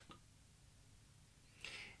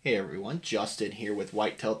Hey everyone, Justin here with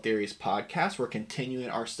Whitetail Theories podcast. We're continuing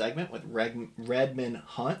our segment with Redmond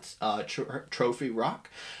Hunts, Trophy Rock.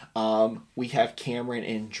 We have Cameron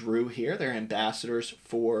and Drew here. They're ambassadors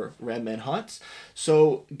for Redmond Hunts.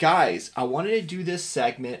 So, guys, I wanted to do this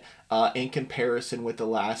segment in comparison with the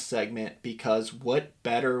last segment because what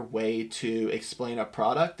better way to explain a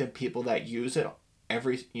product than people that use it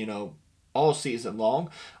all season long,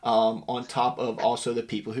 on top of also the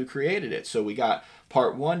people who created it. So we got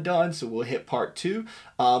part one done, so we'll hit part two.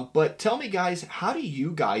 But tell me, guys, how do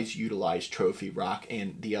you guys utilize Trophy Rock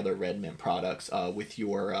and the other Redmond products with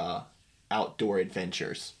your outdoor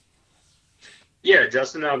adventures? Yeah,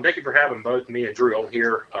 Justin, thank you for having both me and Drew on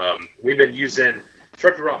here. We've been using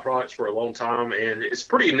Trophy Rock products for a long time, and it's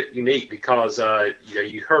pretty unique because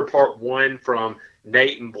you heard part one from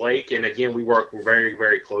Nate and Blake, and again, we work very,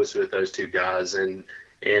 very closely with those two guys, and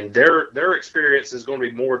their experience is going to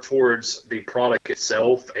be more towards the product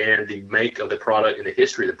itself and the make of the product and the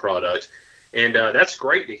history of the product, and that's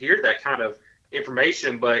great to hear that kind of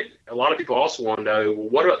information. But a lot of people also want to know, well,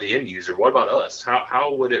 what about the end user? What about us?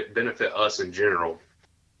 How would it benefit us in general?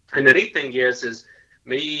 And the neat thing is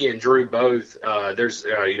me and Drew both. There's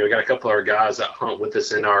we got a couple other guys that hunt with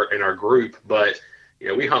us in our group, but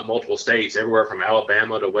we hunt multiple states, everywhere from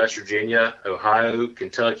Alabama to West Virginia, Ohio,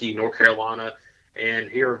 Kentucky, North Carolina, and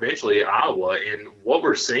here eventually Iowa. And what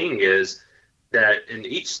we're seeing is that in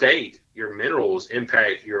each state, your minerals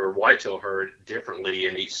impact your whitetail herd differently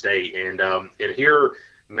in each state. And here,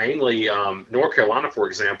 mainly North Carolina, for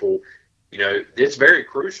example, it's very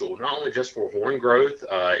crucial, not only just for horn growth,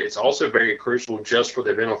 it's also very crucial just for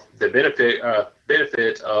the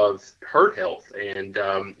benefit of herd health. And,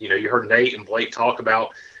 you heard Nate and Blake talk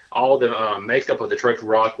about all the makeup of the Trophy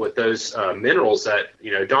Rock with those minerals that,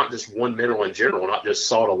 not just one mineral in general, not just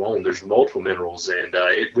salt alone. There's multiple minerals, and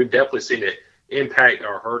we've definitely seen it impact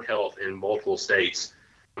our herd health in multiple states.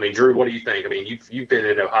 I mean, Drew, what do you think? I mean, you've been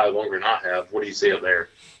in Ohio longer than I have. What do you see up there?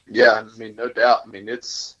 Yeah, I mean, no doubt. I mean,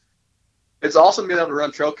 it's awesome being able to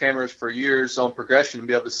run trail cameras for years on progression and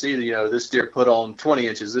be able to see, this deer put on 20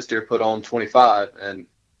 inches, this deer put on 25. And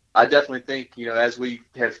I definitely think, as we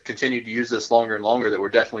have continued to use this longer and longer, that we're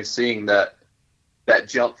definitely seeing that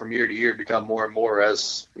jump from year to year become more and more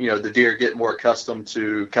as, the deer get more accustomed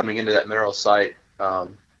to coming into that mineral site. I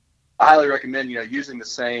highly recommend, using the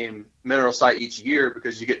same mineral site each year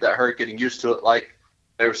because you get that herd getting used to it. Like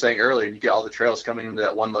they were saying earlier, you get all the trails coming into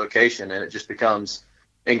that one location, and it just becomes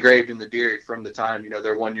engraved in the deer from the time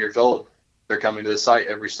they're 1 year old. They're coming to the site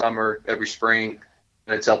every summer, every spring,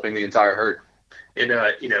 and it's helping the entire herd. And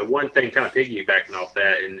one thing kind of piggybacking off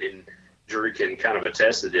that, and Drew can kind of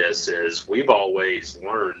attest to this, is we've always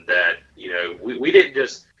learned that we didn't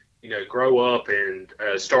just grow up and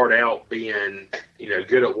start out being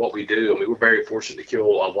good at what we do. I mean, we're very fortunate to kill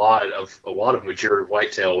a lot of mature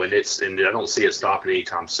whitetail, and I don't see it stopping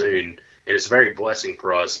anytime soon. And it's a very blessing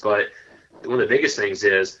for us, but one of the biggest things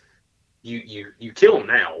is you kill them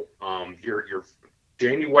now. Your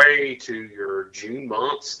January to your June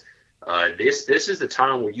months. This is the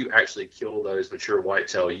time where you actually kill those mature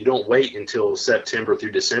whitetail. You don't wait until September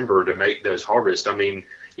through December to make those harvests. I mean,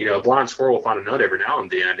 a blind squirrel will find a nut every now and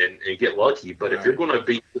then and get lucky. But if you're going to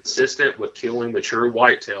be consistent with killing mature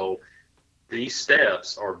whitetail, these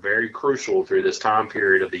steps are very crucial through this time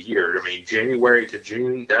period of the year. I mean, January to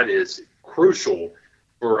June, that is crucial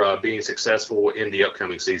for being successful in the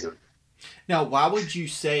upcoming season. Now, why would you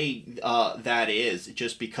say that is?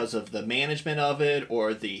 Just because of the management of it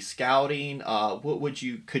or the scouting?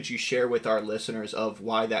 Could you share with our listeners of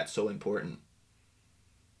why that's so important?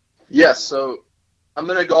 Yes, so I'm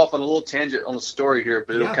going to go off on a little tangent on the story here,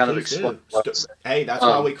 but it'll kind of explain. Hey, that's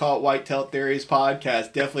why we call it Whitetail Theories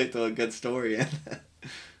Podcast. Definitely throw a good story in.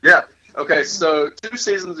 Yeah. Okay, so 2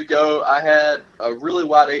 seasons ago, I had a really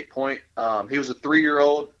wide 8-point. He was a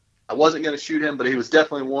 3-year-old. I wasn't going to shoot him, but he was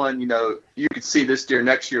definitely one, you could see this deer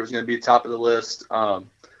next year was going to be top of the list. And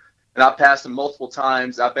I passed him multiple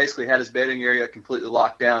times. I basically had his bedding area completely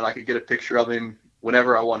locked down. I could get a picture of him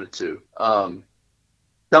whenever I wanted to. Come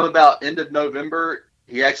about end of November,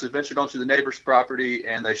 he actually ventured onto the neighbor's property,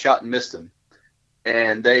 and they shot and missed him.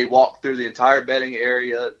 And they walked through the entire bedding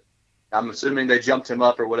area. I'm assuming they jumped him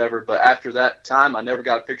up or whatever, but after that time, I never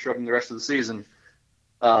got a picture of him the rest of the season.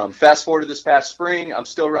 Fast forward to this past spring, I'm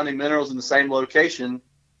still running minerals in the same location,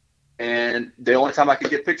 and the only time I could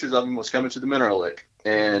get pictures of him was coming to the mineral lick.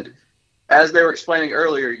 And as they were explaining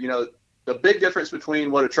earlier, the big difference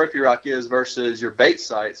between what a trophy rock is versus your bait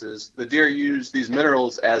sites is the deer use these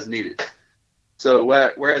minerals as needed. So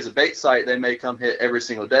whereas a bait site, they may come hit every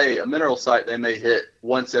single day, a mineral site, they may hit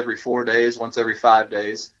once every 4 days, once every 5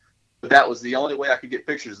 days. But that was the only way I could get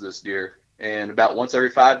pictures of this deer. And about once every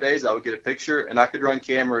 5 days, I would get a picture, and I could run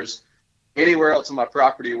cameras anywhere else on my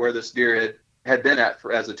property where this deer had been at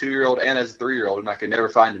as a 2-year-old and as a 3-year-old, and I could never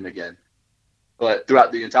find him again. But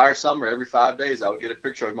throughout the entire summer, every 5 days, I would get a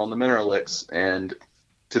picture of him on the mineral licks. And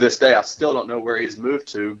to this day, I still don't know where he's moved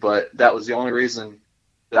to, but that was the only reason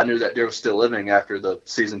that I knew that deer was still living after the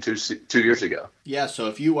season 2 years ago. Yeah, so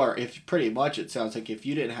if pretty much it sounds like if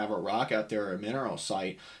you didn't have a rock out there or a mineral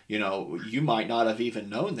site, you might not have even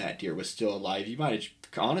known that deer was still alive. You might have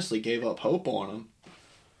honestly gave up hope on him.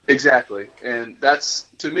 Exactly. And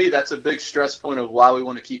to me, that's a big stress point of why we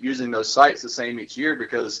want to keep using those sites the same each year,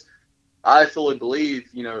 because I fully believe,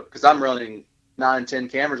 because I'm running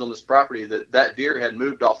 9-10 cameras on this property, that deer had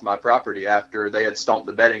moved off my property after they had stomped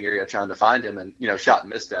the bedding area trying to find him and, shot and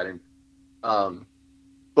missed at him.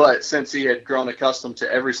 But since he had grown accustomed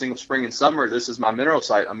to every single spring and summer, this is my mineral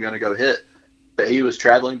site I'm going to go hit, that he was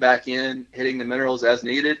traveling back in, hitting the minerals as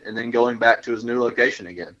needed, and then going back to his new location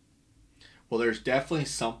again. Well, there's definitely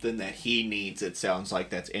something that he needs, it sounds like,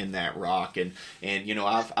 that's in that rock. And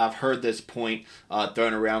I've heard this point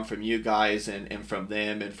thrown around from you guys and from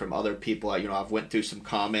them and from other people. I've went through some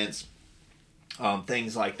comments,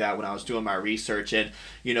 things like that when I was doing my research. And,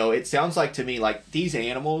 it sounds like to me like these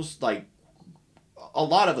animals, like a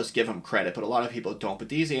lot of us give them credit, but a lot of people don't. But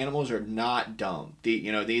these animals are not dumb.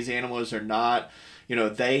 These animals are not...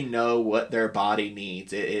 they know what their body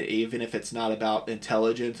needs. Even if it's not about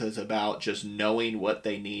intelligence, it's about just knowing what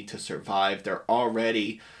they need to survive. They're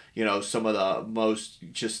already, some of the most,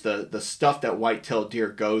 just the stuff that white-tailed deer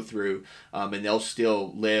go through, and they'll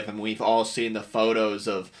still live. And we've all seen the photos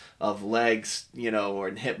of legs,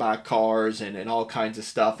 or hit by cars and all kinds of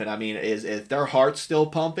stuff. And I mean, if their heart's still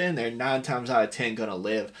pumping, they're 9 times out of 10 going to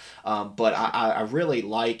live. But I really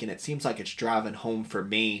like, and it seems like it's driving home for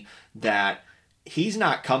me, that he's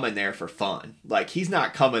not coming there for fun. Like, he's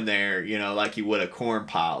not coming there, like he would a corn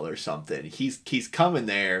pile or something. He's coming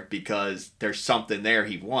there because there's something there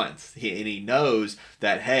he wants. And he knows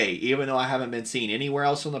that, hey, even though I haven't been seen anywhere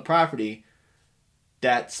else on the property,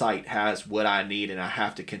 that site has what I need, and I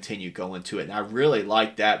have to continue going to it. And I really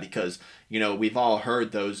like that because, we've all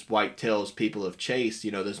heard those whitetails people have chased,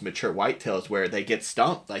 those mature whitetails where they get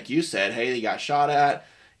stumped. Like you said, hey, they got shot at.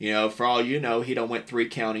 For all you know, he done went 3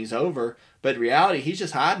 counties over. But in reality, he's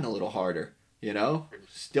just hiding a little harder,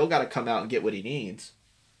 Still got to come out and get what he needs.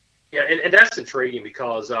 Yeah, and that's intriguing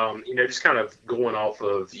because, just kind of going off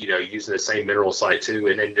of, using the same mineral site too,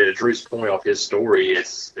 and then to Drew's point off his story,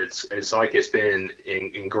 it's like it's been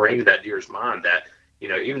ingrained in that deer's mind that,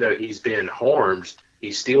 even though he's been harmed,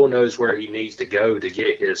 he still knows where he needs to go to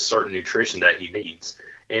get his certain nutrition that he needs.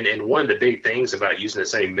 And one of the big things about using the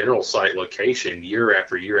same mineral site location year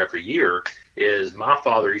after year after year is my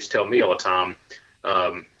father used to tell me all the time,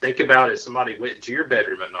 think about if somebody went into your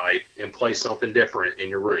bedroom at night and placed something different in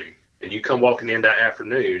your room, and you come walking in that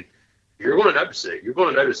afternoon, you're going to notice it. You're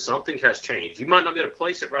going to notice something has changed. You might not be able to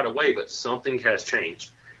place it right away, but something has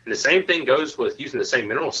changed. And the same thing goes with using the same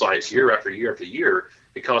mineral sites year after year after year,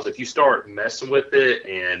 because if you start messing with it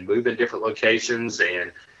and moving different locations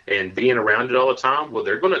and being around it all the time, well,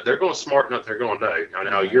 they're going to smarten up. They're going to know.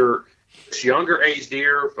 Now you're younger age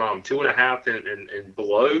deer from 2.5 and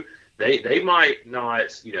below, they might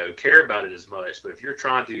not, care about it as much. But if you're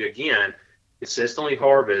trying to, again, consistently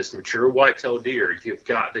harvest mature white-tailed deer, you've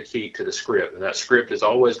got to keep to the script. And that script is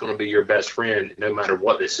always going to be your best friend no matter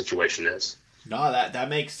what this situation is. No, that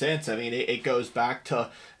makes sense. I mean, it goes back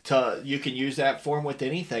to you can use that form with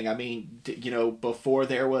anything. I mean, before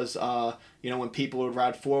there was, when people would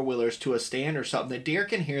ride 4-wheelers to a stand or something, the deer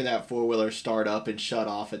can hear that 4-wheeler start up and shut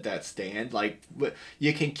off at that stand. Like,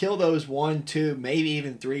 you can kill those 1, 2, maybe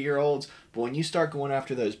even 3-year-olds, but when you start going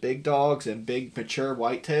after those big dogs and big mature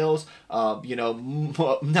whitetails,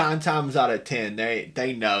 9 times out of 10,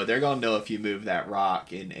 they know. They're going to know if you move that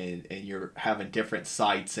rock and you're having different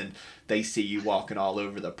sites and they see you walking all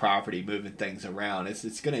over the property, moving things around.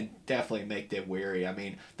 It's going to definitely make them wary. I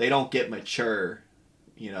mean, they don't get mature,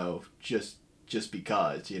 just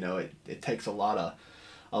because, it takes a lot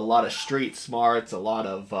of street smarts, a lot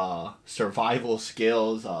of survival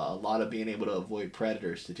skills, a lot of being able to avoid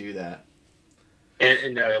predators to do that.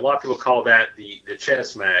 And a lot of people call that the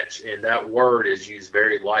chess match, and that word is used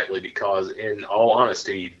very lightly because, in all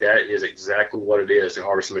honesty, that is exactly what it is to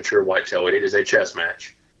harvest a mature whitetail. It is a chess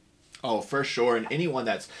match. Oh, for sure. And anyone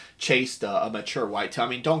that's chased a mature whitetail, I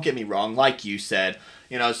mean, don't get me wrong, like you said,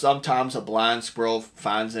 sometimes a blind squirrel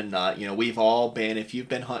finds a nut. We've all been, if you've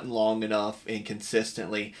been hunting long enough and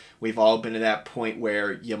consistently, we've all been to that point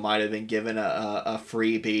where you might have been given a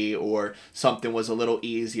freebie or something was a little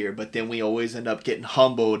easier, but then we always end up getting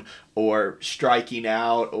humbled or striking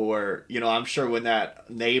out, or, I'm sure when that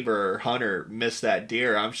neighbor or hunter missed that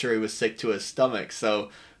deer, I'm sure he was sick to his stomach. So,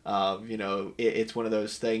 it's one of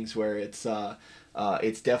those things where it's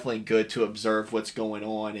definitely good to observe what's going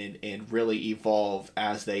on and really evolve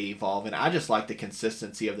as they evolve. And I just like the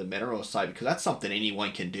consistency of the mineral side because that's something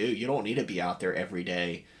anyone can do. You don't need to be out there every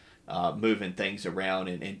day moving things around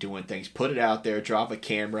and doing things. Put it out there, drop a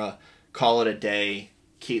camera, call it a day,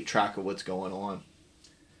 keep track of what's going on.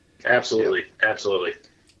 Absolutely. Absolutely.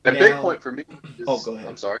 A big point for me is, go ahead.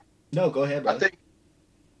 I'm sorry. No, go ahead, brother. I think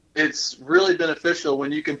it's really beneficial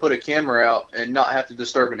when you can put a camera out and not have to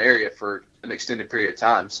disturb an area for an extended period of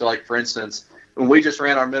time. So, like, for instance, when we just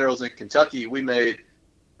ran our minerals in Kentucky,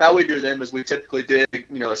 how we do them is we typically dig,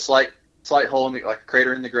 a slight hole, like a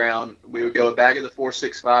crater in the ground. We would go a bag of the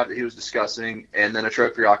 465 that he was discussing and then a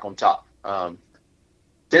trophy rock on top.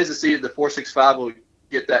 Tends to see the 465 will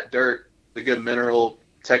get that dirt, the good mineral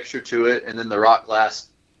texture to it, and then the rock lasts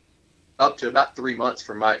up to about 3 months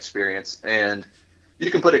from my experience. And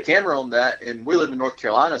you can put a camera on that, and we live in North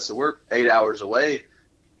Carolina, so we're 8 hours away.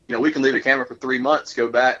 We can leave a camera for 3 months, go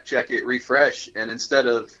back, check it, refresh, and instead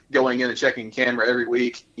of going in and checking camera every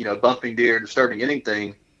week, bumping deer, disturbing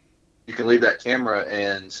anything, you can leave that camera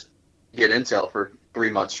and get intel for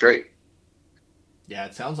 3 months straight. Yeah,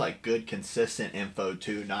 it sounds like good, consistent info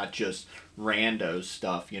too, not just rando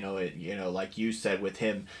stuff. Like you said, with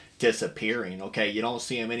him disappearing. Okay, you don't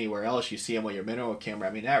see him anywhere else. You see him with your mineral camera.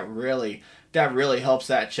 I mean, that really helps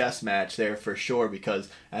that chess match there for sure. Because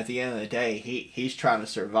at the end of the day, he's trying to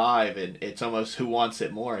survive, and it's almost who wants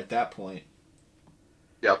it more at that point.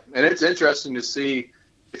 Yep, and it's interesting to see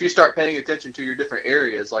if you start paying attention to your different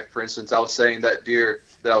areas. Like, for instance, I was saying that deer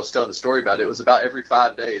that I was telling the story about, it was about every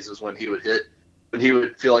 5 days is when he would hit. When he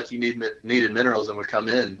would feel like he needed minerals and would come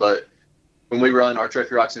in. But when we run our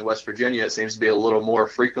trophy rocks in West Virginia, it seems to be a little more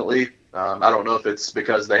frequently. I don't know if it's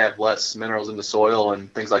because they have less minerals in the soil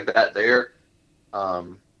and things like that there.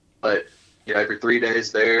 But every 3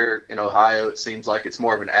 days there in Ohio, it seems like it's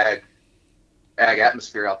more of an ag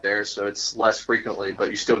atmosphere out there, so it's less frequently. But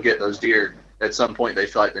you still get those deer. At some point, they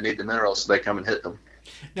feel like they need the minerals, so they come and hit them.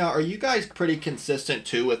 Now, are you guys pretty consistent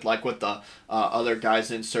too with like what the other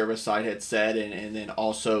guys in Serviceside had said, and then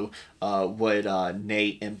also what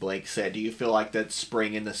Nate and Blake said? Do you feel like that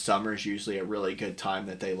spring and the summer is usually a really good time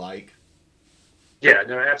that they like? Yeah,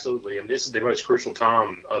 no, absolutely. And this is the most crucial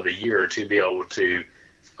time of the year to be able to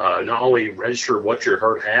not only register what your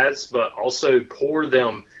herd has, but also pour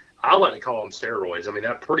them. I like to call them steroids. I mean,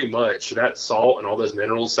 that salt and all those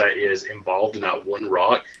minerals that is involved in that one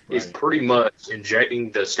rock is pretty much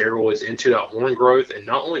injecting the steroids into that horn growth, and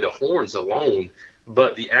not only the horns alone,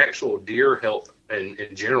 but the actual deer health in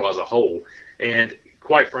general as a whole. And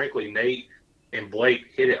quite frankly, Nate and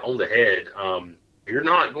Blake hit it on the head. You're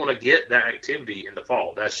not going to get that activity in the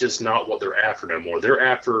fall. That's just not what they're after no more. They're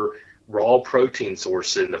after raw protein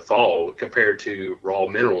source in the fall compared to raw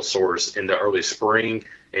mineral source in the early spring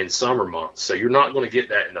and summer months. So you're not going to get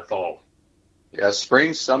that in the fall. Yeah,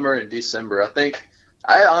 spring, summer, and December.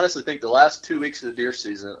 I honestly think the last 2 weeks of the deer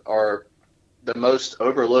season are the most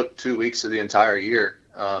overlooked 2 weeks of the entire year.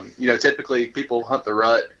 Typically people hunt the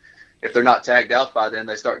rut. If they're not tagged out by then,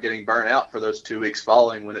 they start getting burnt out for those 2 weeks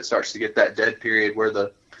following, when it starts to get that dead period where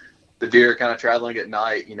the deer are kind of traveling at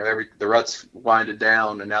night. The rut's winded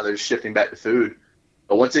down, and now they're just shifting back to food.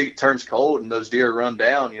 But once it turns cold and those deer run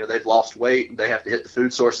down, they've lost weight and they have to hit the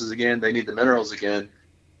food sources again. They need the minerals again.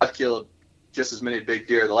 I've killed just as many big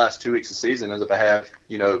deer the last 2 weeks of season as if I have,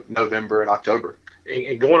 November and October.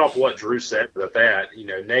 And going off what Drew said about that,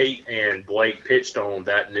 Nate and Blake pitched on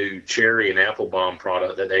that new cherry and apple bomb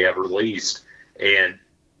product that they have released. And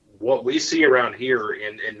what we see around here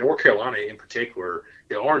in North Carolina in particular,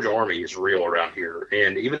 the Orange Army is real around here.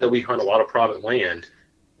 And even though we hunt a lot of private land,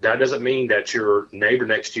 that doesn't mean that your neighbor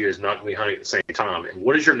next to you is not going to be hunting at the same time. And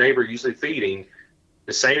what is your neighbor usually feeding?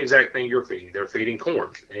 The same exact thing you're feeding. They're feeding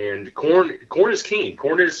corn. And corn is king.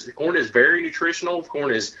 Corn is very nutritional.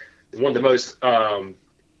 Corn is one of the most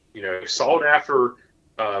sought after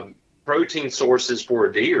protein sources for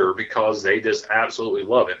a deer because they just absolutely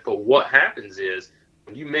love it. But what happens is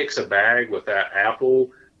when you mix a bag with that apple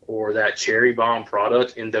or that cherry bomb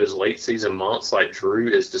product in those late season months like Drew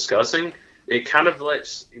is discussing, it kind of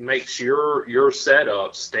makes your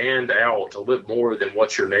setup stand out a little more than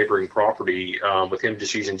what's your neighboring property, with him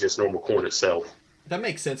just using just normal corn itself. That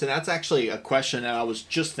makes sense, and that's actually a question that I was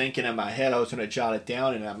just thinking in my head. I was going to jot it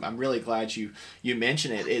down, and I'm really glad you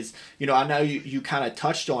mentioned it. Is, I know you kind of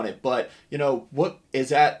touched on it, but what is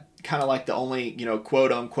that kind of like the only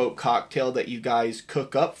quote unquote cocktail that you guys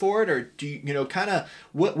cook up for it, or do you kind of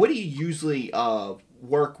what do you usually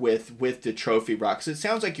work with the trophy rocks? It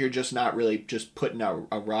sounds like you're just not really just putting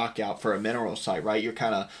a rock out for a mineral site, right? You're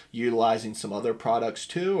kind of utilizing some other products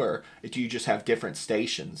too, or do you just have different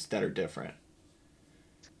stations that are different?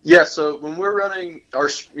 Yeah, so when we're running our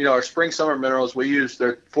spring summer minerals, we use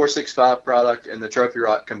their 465 product and the trophy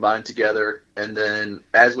rock combined together. And then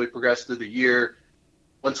as we progress through the year,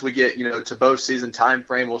 once we get to both season time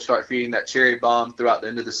frame, we'll start feeding that cherry bomb throughout the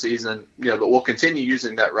end of the season. But we'll continue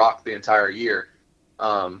using that rock the entire year.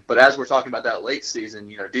 But as we're talking about that late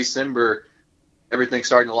season, December, everything's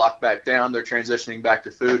starting to lock back down. They're transitioning back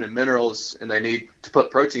to food and minerals, and they need to put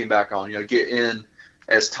protein back on. Get in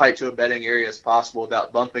as tight to a bedding area as possible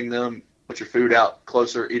without bumping them. Put your food out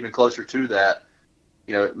even closer to that.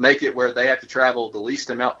 Make it where they have to travel the least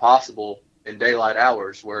amount possible in daylight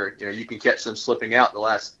hours, where you can catch them slipping out the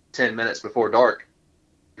last 10 minutes before dark.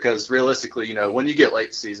 Because realistically, when you get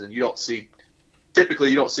late season, you don't see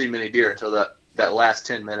many deer until that last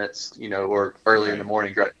 10 minutes, or early in the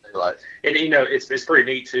morning, great daylight. And it's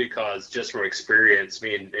pretty neat too, because just from experience,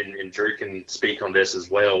 me and Drew can speak on this as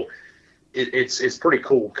well. It's pretty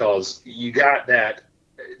cool because you got that.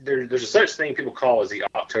 There's a such thing people call as the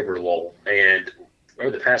October lull, and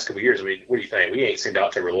over the past couple of years, what do you think? We ain't seen the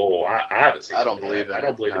October lull. I haven't seen. I don't believe that. I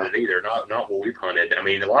don't believe in it either. Not what we've hunted.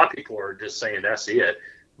 A lot of people are just saying that's it.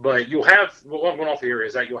 But you'll have, what I'm going off here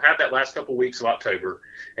is that you'll have that last couple of weeks of October,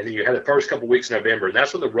 and then you have the first couple of weeks of November, and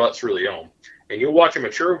that's when the rut's really on. And you'll watch a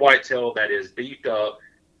mature whitetail that is beefed up,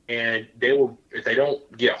 and they will, if they don't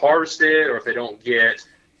get harvested or if they don't get,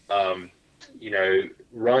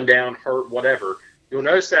 run down, hurt, whatever, you'll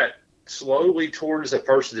notice that slowly towards the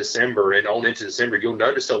 1st of December and on into December, you'll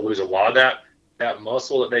notice they'll lose a lot of that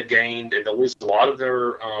muscle that they've gained, and they'll lose a lot of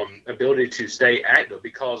their ability to stay active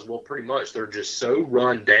because, pretty much they're just so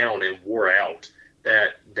run down and wore out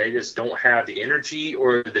that they just don't have the energy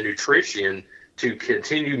or the nutrition to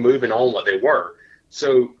continue moving on what they were.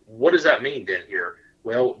 So what does that mean then here?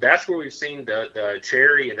 Well, that's where we've seen the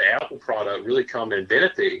cherry and the apple product really come and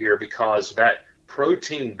benefit here, because that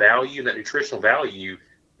protein value, that nutritional value,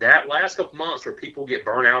 that last couple months where people get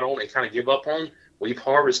burnt out on and kind of give up on, we've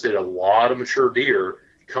harvested a lot of mature deer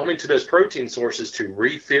coming to those protein sources to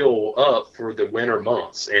refill up for the winter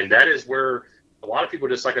months. And that is where a lot of people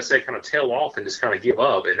just, like I said, kind of tail off and just kind of give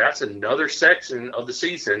up. And that's another section of the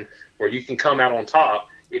season where you can come out on top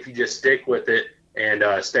if you just stick with it and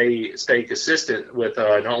stay consistent with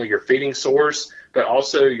not only your feeding source, but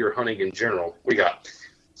also your hunting in general. We got.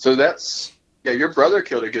 So your brother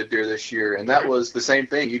killed a good deer this year, and that was the same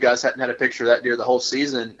thing. You guys hadn't had a picture of that deer the whole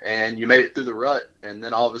season, and you made it through the rut, and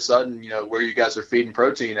then all of a sudden, where you guys are feeding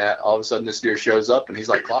protein at, all of a sudden this deer shows up, and he's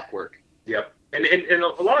like clockwork. Yep. And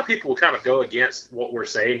a lot of people will kind of go against what we're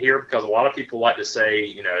saying here, because a lot of people like to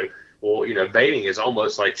say, baiting is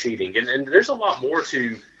almost like cheating. And there's a lot more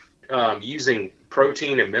to using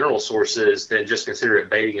protein and mineral sources than just consider it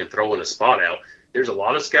baiting and throwing a spot out. There's a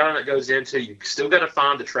lot of scouting that goes into. You still got to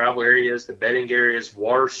find the travel areas, the bedding areas,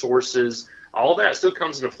 water sources. All that still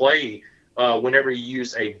comes into play whenever you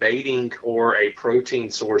use a baiting or a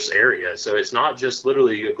protein source area. So it's not just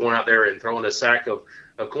literally going out there and throwing a sack of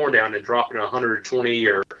corn down and dropping a 120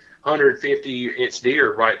 or 150-inch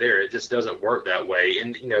deer right there. It just doesn't work that way.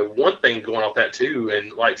 And, one thing going off that too,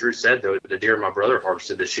 and like Drew said, the deer my brother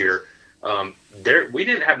harvested this year, we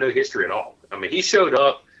didn't have no history at all. He showed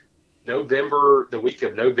up the week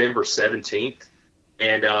of November 17th,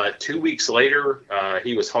 and 2 weeks later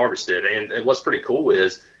he was harvested. And what's pretty cool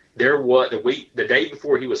is the day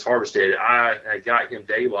before he was harvested, I got him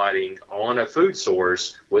daylighting on a food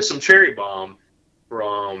source with some cherry bomb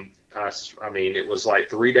from it was like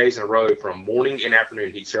 3 days in a row, from morning and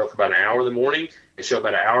afternoon. He'd show up about an hour in the morning and show up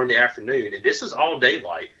about an hour in the afternoon, and this was all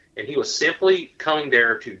daylight, and he was simply coming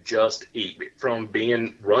there to just eat from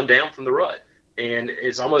being run down from the rut. And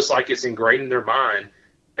it's almost like it's ingrained in their mind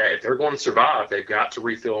that if they're going to survive, they've got to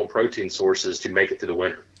refill on protein sources to make it through the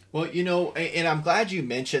winter. Well, and I'm glad you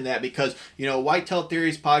mentioned that because, Whitetail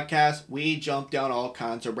Theories podcast, we jump down all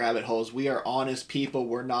kinds of rabbit holes. We are honest people.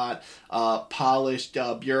 We're not polished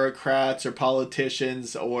bureaucrats or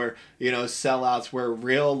politicians or, sellouts. We're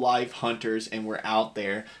real life hunters and we're out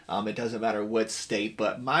there. It doesn't matter what state.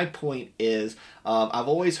 But my point is, I've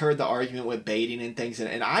always heard the argument with baiting and things,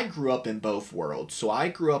 and I grew up in both worlds. So I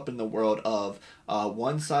grew up in the world of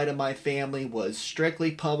one side of my family was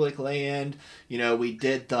strictly public land. We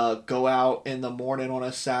did the go out in the morning on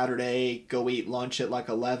a Saturday, go eat lunch at like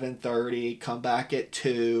 11:30, come back at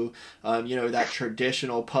 2, that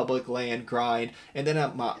traditional public land grind. And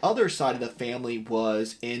then my other side of the family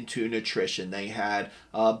was into nutrition. They had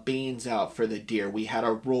beans out for the deer. We had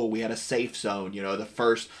a rule. We had a safe zone. The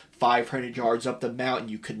first 500 yards up the mountain,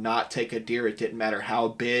 you could not take a deer. It didn't matter how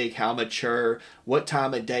big, how mature, what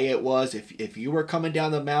time of day it was. If you were coming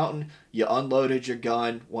down the mountain, you unloaded your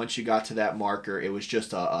gun once you got to that marker. It was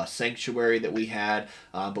just a sanctuary that we had,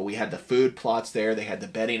 but we had the food plots there. They had the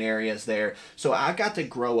bedding areas there. So I got to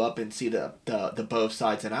grow up and see the both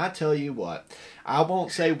sides. And I tell you what, I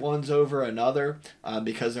won't say one's over another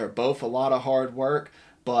because they're both a lot of hard work,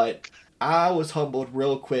 but I was humbled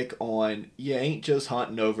real quick on, you ain't just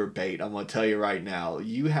hunting over bait. I'm going to tell you right now.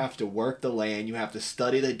 You have to work the land. You have to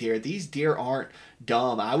study the deer. These deer aren't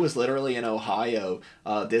dumb. I was literally in Ohio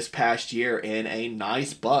this past year, and a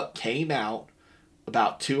nice buck came out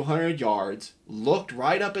about 200 yards, looked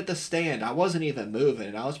right up at the stand. I wasn't even moving,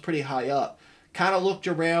 and I was pretty high up. Kind of looked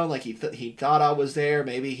around like he thought I was there.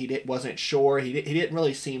 Maybe he wasn't sure. He didn't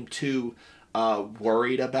really seem too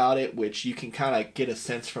worried about it, which you can kind of get a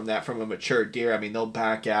sense from that from a mature deer. I mean, they'll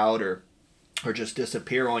back out or just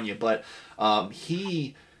disappear on you. But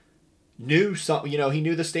he knew something. He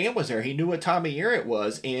knew the stand was there. He knew what time of year it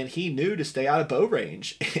was, and he knew to stay out of bow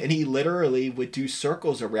range. And he literally would do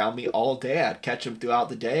circles around me all day. I'd catch him throughout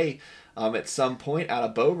the day at some point out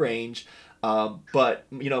of bow range. But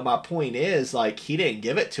my point is, like, he didn't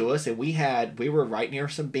give it to us, and we were right near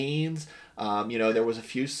some beans. There was a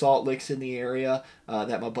few salt licks in the area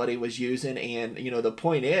that my buddy was using, and the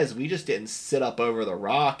point is, we just didn't sit up over the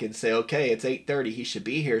rock and say, okay, it's 8:30, he should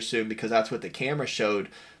be here soon, because that's what the camera showed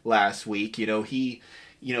last week. We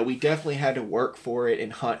definitely had to work for it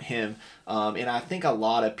and hunt him. And I think a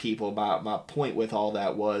lot of people, my point with all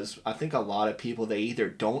that was, I think a lot of people, they either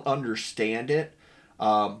don't understand it,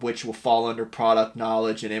 which will fall under product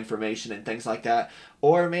knowledge and information and things like that.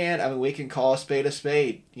 Or, man, I mean, we can call a spade a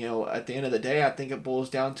spade. At the end of the day, I think it boils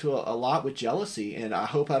down to a lot with jealousy. And I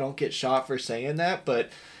hope I don't get shot for saying that. But,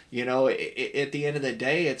 at the end of the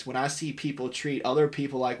day, it's when I see people treat other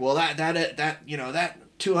people like, well, that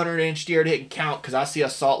 200-inch deer didn't count because I see a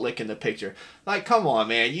salt lick in the picture. Like, come on,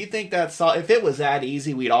 man. You think that salt... If it was that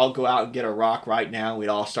easy, we'd all go out and get a rock right now and we'd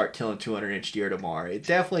all start killing 200-inch deer tomorrow. It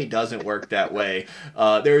definitely doesn't work that way.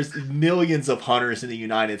 There's millions of hunters in the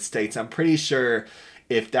United States. I'm pretty sure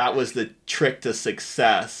if that was the trick to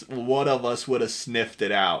success, one of us would have sniffed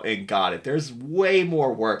it out and got it. There's way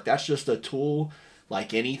more work. That's just a tool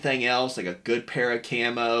like anything else, like a good pair of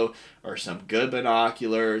camo or some good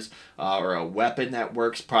binoculars or a weapon that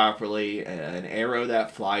works properly, an arrow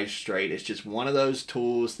that flies straight. It's just one of those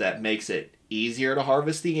tools that makes it easier to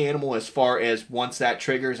harvest the animal as far as once that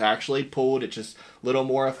trigger is actually pulled, it's just a little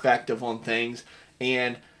more effective on things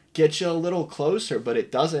and get you a little closer, but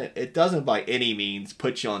it doesn't by any means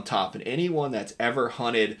put you on top. And anyone that's ever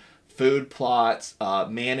hunted food plots,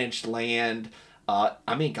 managed land,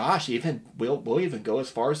 even we'll even go as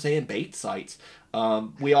far as saying bait sites.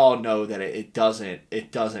 We all know that it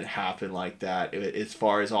doesn't happen like that. As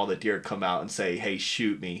far as all the deer come out and say, "Hey,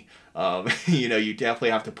 shoot me," you definitely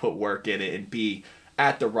have to put work in it and be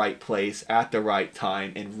at the right place at the right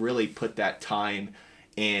time and really put that time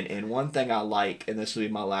in. And one thing I like, and this will be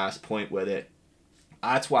my last point with it,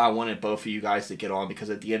 that's why I wanted both of you guys to get on, because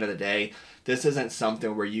at the end of the day, this isn't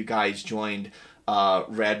something where you guys joined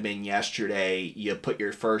Redmond yesterday, you put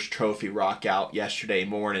your first trophy rock out yesterday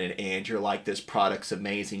morning and you're like, this product's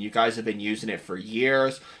amazing. You guys have been using it for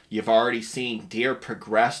years. You've already seen deer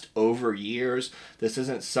progressed over years. This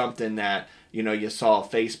isn't something that you saw a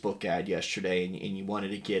Facebook ad yesterday and you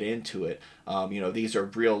wanted to get into it. These are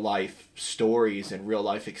real life stories and real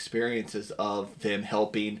life experiences of them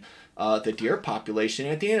helping the deer population.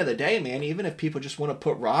 And at the end of the day, man, even if people just want to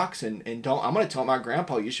put rocks and don't, I'm going to tell my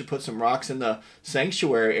grandpa, you should put some rocks in the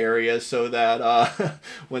sanctuary area so that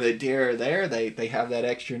when the deer are there, they have that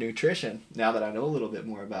extra nutrition, now that I know a little bit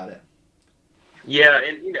more about it. Yeah,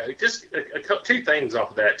 and just two things off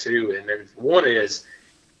of that too. And then one is,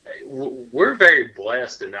 we're very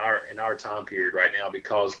blessed in our time period right now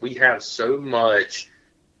because we have so much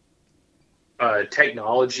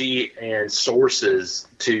technology and sources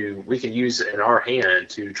we can use in our hand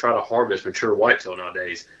to try to harvest mature whitetail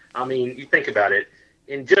nowadays. I mean, you think about it,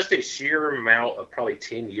 in just a sheer amount of probably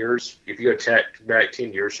 10 years, if you go back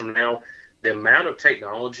 10 years from now, the amount of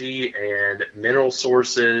technology and mineral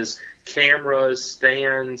sources, cameras,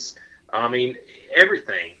 stands, I mean,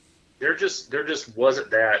 everything. There just wasn't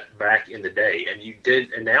that back in the day,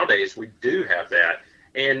 and nowadays we do have that,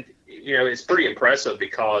 and it's pretty impressive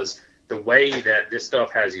because the way that this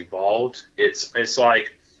stuff has evolved, it's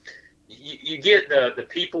like you get the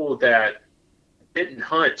people that didn't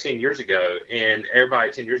hunt 10 years ago, and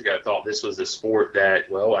everybody 10 years ago thought this was the sport that,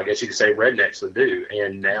 well, I guess you could say rednecks would do,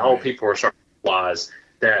 and now people are starting to realize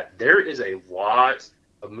that there is a lot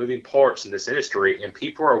of moving parts in this industry, and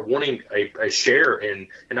people are wanting a share and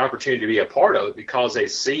an opportunity to be a part of it because they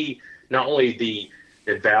see not only the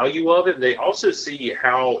value of it, they also see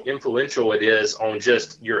how influential it is on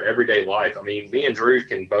just your everyday life. I mean, me and Drew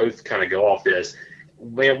can both kind of go off this.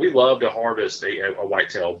 Man, we love to harvest a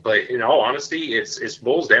whitetail, but in all honesty, it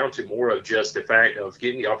boils down to more of just the fact of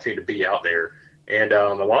getting the opportunity to be out there. And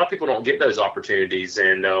a lot of people don't get those opportunities,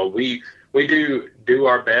 and we do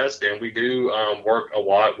our best, and we do work a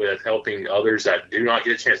lot with helping others that do not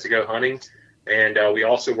get a chance to go hunting. And we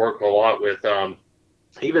also work a lot with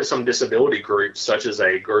even some disability groups, such as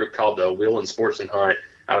a group called the Wheel and Sports and Hunt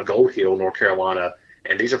out of Gold Hill, North Carolina.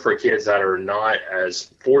 And these are for kids that are not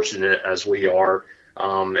as fortunate as we are,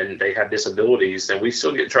 and they have disabilities, and we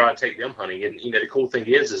still get to try to take them hunting. And the cool thing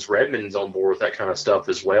is Redmond's on board with that kind of stuff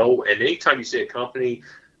as well. And anytime you see a company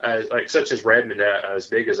such as Redmond, as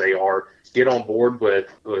big as they are, get on board with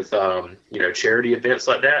charity events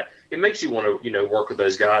like that, it makes you want to work with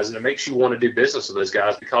those guys, and it makes you want to do business with those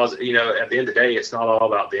guys because at the end of the day, it's not all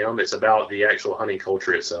about them; it's about the actual hunting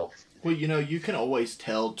culture itself. Well, you can always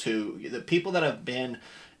tell too, the people that have been,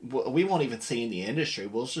 we won't even say in the industry,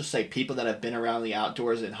 we'll just say people that have been around the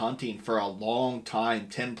outdoors and hunting for a long time,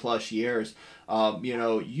 10 plus years.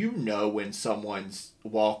 When someone's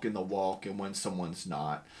walking the walk and when someone's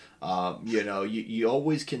not. You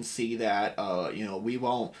always can see that. We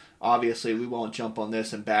won't jump on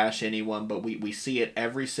this and bash anyone, but we see it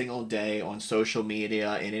every single day on social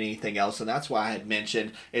media and anything else. And that's why I had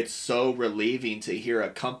mentioned it's so relieving to hear a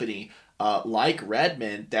company like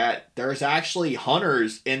Redmond that there's actually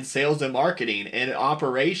hunters in sales and marketing and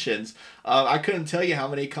operations. I couldn't tell you how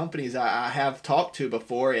many companies I have talked to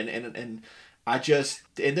before, and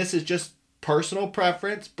this is just personal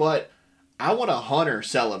preference, but I want a hunter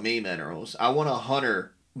selling me minerals. I want a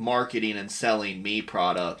hunter marketing and selling me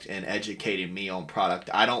product and educating me on product.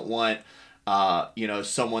 I don't want,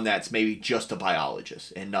 someone that's maybe just a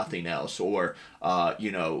biologist and nothing else, or,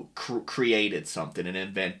 created something, an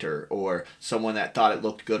inventor, or someone that thought it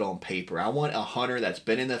looked good on paper. I want a hunter that's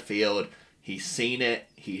been in the field. He's seen it.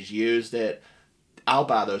 He's used it. I'll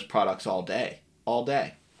buy those products all day.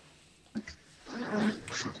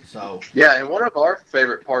 So yeah, and one of our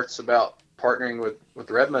favorite parts about partnering with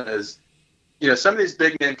Redmond is, some of these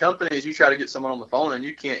big name companies, you try to get someone on the phone and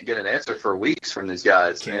you can't get an answer for weeks from these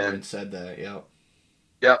guys. Cameron said that, yeah.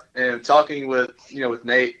 Yeah, and talking with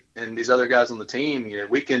Nate and these other guys on the team,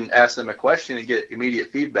 we can ask them a question and get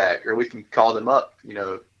immediate feedback, or we can call them up,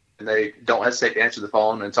 and they don't hesitate to answer the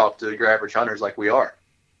phone and talk to your average hunters like we are.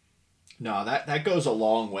 No, that goes a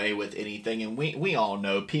long way with anything, and we all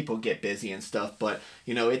know people get busy and stuff, but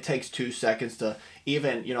it takes 2 seconds to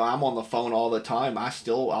even, I'm on the phone all the time.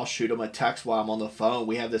 I'll shoot them a text while I'm on the phone.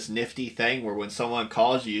 We have this nifty thing where when someone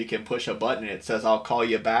calls you, you can push a button and it says I'll call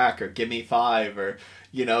you back, or give me 5, or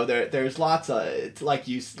there's lots of, it's like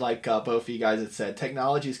both of you guys had said,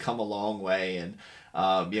 technology's come a long way, and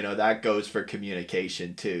that goes for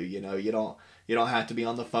communication too. You don't have to be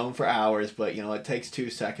on the phone for hours, but it takes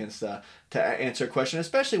 2 seconds to answer a question,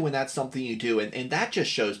 especially when that's something you do, and that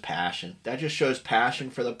just shows passion. That just shows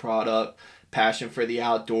passion for the product, passion for the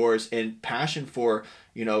outdoors, and passion for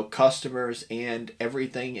customers and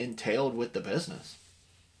everything entailed with the business.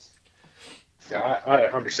 Yeah, I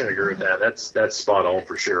 100% agree with that. That's spot on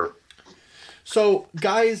for sure. So,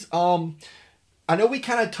 guys, I know we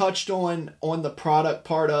kind of touched on the product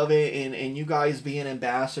part of it, and you guys being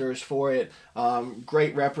ambassadors for it,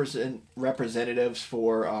 great representatives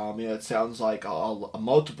for, it sounds like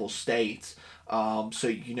multiple states. So,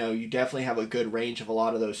 you definitely have a good range of a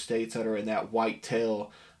lot of those states that are in that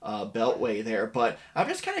whitetail beltway there. But I'm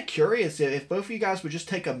just kind of curious if both of you guys would just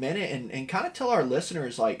take a minute and kind of tell our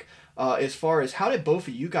listeners, as far as how did both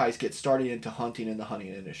of you guys get started into hunting in the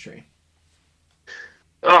hunting industry?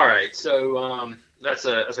 All right, so that's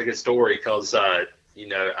a good story because I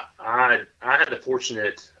had the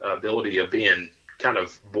fortunate ability of being kind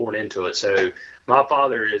of born into it. So my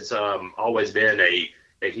father has always been a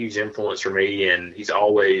huge influence for me, and he's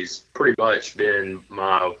always pretty much been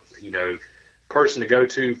my, person to go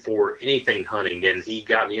to for anything hunting. And he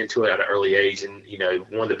got me into it at an early age. And,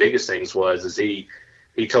 one of the biggest things is he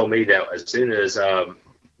told me that as soon as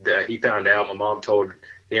that he found out, my mom told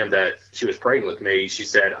him that she was pregnant with me, she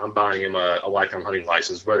said, I'm buying him a lifetime hunting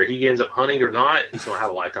license. Whether he ends up hunting or not, he's going to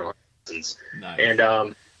have a lifetime hunting license. Nice. And,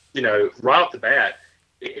 right off the bat,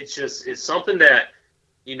 it's something that,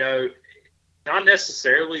 not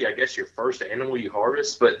necessarily, I guess, your first animal you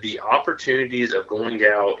harvest, but the opportunities of going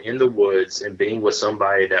out in the woods and being with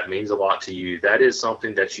somebody that means a lot to you, that is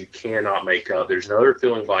something that you cannot make up. There's no other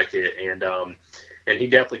feeling like it. And he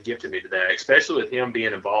definitely gifted me to that, especially with him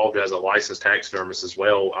being involved as a licensed taxidermist as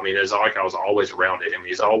well. I mean, it's like I was always around it. I mean,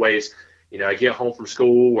 he's always, I get home from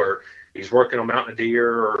school or he's working on mountain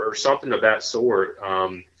deer or something of that sort.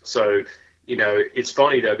 So, it's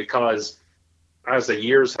funny, though, because as the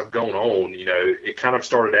years have gone on, it kind of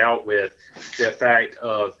started out with the fact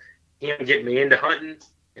of him getting me into hunting,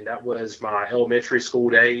 and that was my elementary school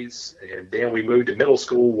days. And then we moved to middle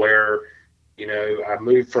school where, I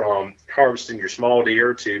moved from harvesting your small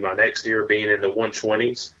deer to my next deer being in the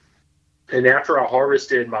 120s. And after I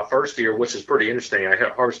harvested my first deer, which is pretty interesting, I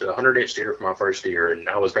harvested a 100-inch deer for my first deer, and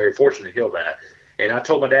I was very fortunate to kill that. And I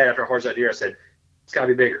told my dad after I harvested that deer, I said, it's got to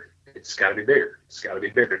be bigger. It's got to be bigger. It's got to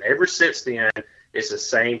be bigger. And ever since then, it's the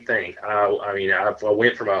same thing. I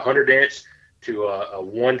went from a 100-inch to a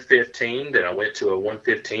 115, then I went to a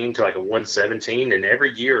 115 to like a 117, and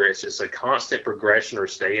every year it's just a constant progression or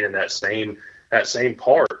staying in that same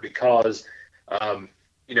part because,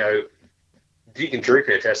 Deacon Drew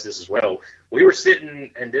can attest to this as well. We were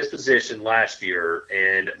sitting in this position last year,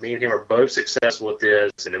 and me and him are both successful with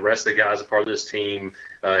this, and the rest of the guys are part of this team,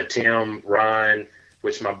 Tim, Ryan,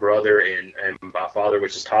 which is my brother, and my father,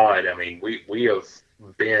 which is Todd. I mean, we have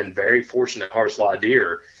been very fortunate to harvest a lot of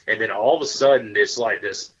deer, and then all of a sudden, it's like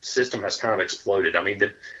this system has kind of exploded. I mean,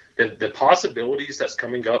 the possibilities that's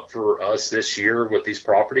coming up for us this year with these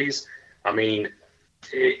properties, I mean,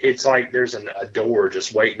 it's like there's a door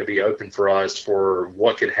just waiting to be open for us for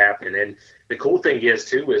what could happen. And the cool thing is,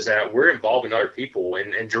 too, is that we're involving other people,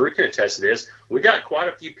 and Drew can attest to this. We got quite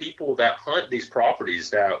a few people that hunt these properties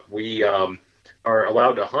that we are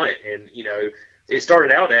allowed to hunt. And, it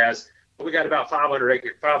started out as, we got about 500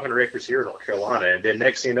 acres here in North Carolina. And then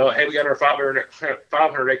next thing you know, hey, we got our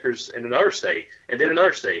 500 acres in another state, and then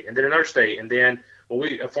another state, and then another state. And then,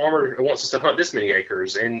 a farmer wants us to hunt this many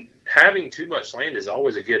acres. And having too much land is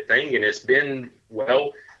always a good thing. And it's been,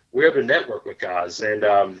 we're able to network with guys. And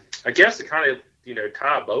I guess to kind of,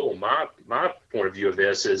 tie a bow on my point of view of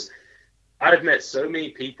this is I've met so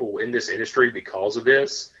many people in this industry because of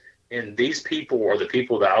this. And these people are the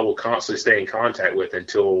people that I will constantly stay in contact with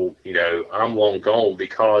until, I'm long gone,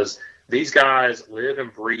 because these guys live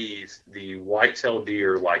and breathe the white-tailed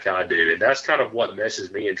deer like I do. And that's kind of what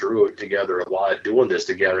meshes me and Drew together a lot, doing this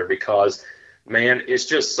together, because, man, it's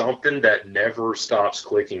just something that never stops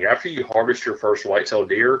clicking. After you harvest your first white-tailed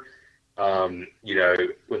deer,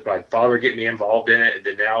 with my father getting me involved in it, and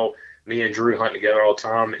then now me and Drew hunting together all the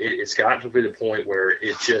time, it's gotten to be the point where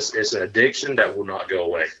it's an addiction that will not go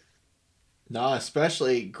away. No,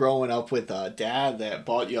 especially growing up with a dad that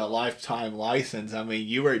bought you a lifetime license. I mean,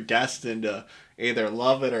 you were destined to either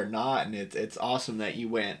love it or not, and it's awesome that you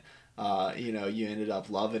went, you ended up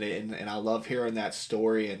loving it, and I love hearing that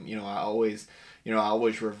story. And I always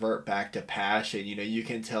revert back to passion. You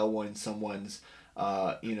can tell when someone's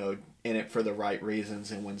in it for the right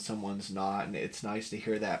reasons and when someone's not, and it's nice to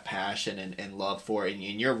hear that passion and love for it.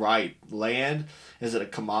 And you're right, land is a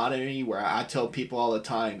commodity where I tell people all the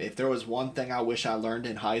time, if there was one thing I wish I learned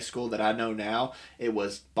in high school that I know now, it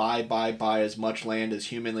was buy as much land as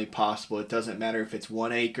humanly possible. It doesn't matter if it's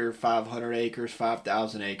 1 acre, 500 acres,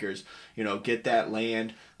 5,000 acres, get that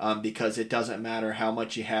land, because it doesn't matter how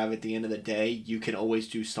much you have at the end of the day, you can always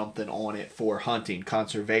do something on it for hunting,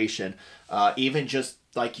 conservation, even just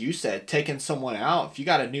like you said, taking someone out. If you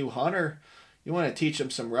got a new hunter, you want to teach them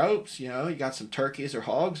some ropes, you got some turkeys or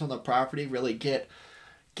hogs on the property, really get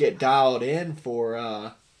dialed in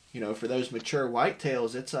for, for those mature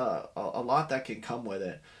whitetails. It's a lot that can come with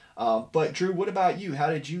it. But Drew, what about you? How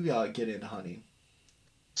did you get into hunting?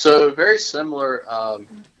 So very similar.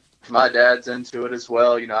 My dad's into it as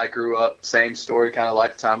well. I grew up, same story, kind of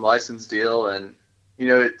lifetime license deal. And,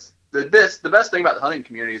 it's, the best thing about the hunting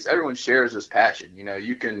community is everyone shares this passion.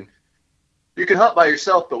 You can hunt by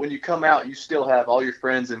yourself, but when you come out, you still have all your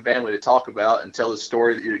friends and family to talk about and tell the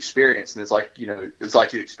story that you experienced. And it's like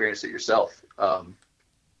you experienced it yourself.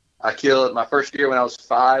 I killed my first deer when I was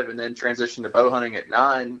 5, and then transitioned to bow hunting at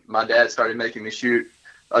 9. My dad started making me shoot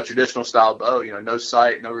a traditional style bow, no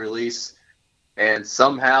sight, no release. And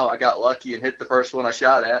somehow I got lucky and hit the first one I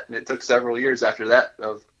shot at, and it took several years after that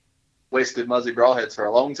of wasted muzzy broadheads for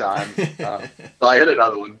a long time. So I hit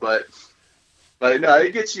another one, but no,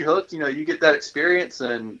 it gets you hooked. You get that experience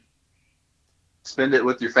and spend it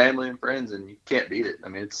with your family and friends, and you can't beat it. I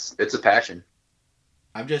mean, it's a passion.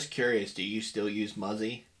 I'm just curious, do you still use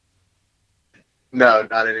muzzy? No,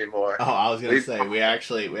 not anymore. Oh, I was gonna say we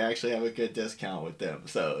actually have a good discount with them.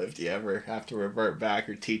 So if you ever have to revert back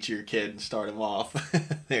or teach your kid and start them off,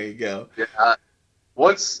 there you go. Yeah.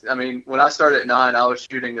 When I started at 9, I was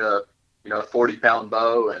shooting a 40-pound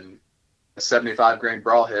bow and a 75 grain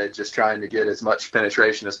broadhead, just trying to get as much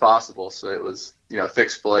penetration as possible. So it was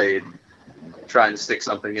fixed blade, trying to stick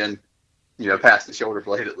something in, past the shoulder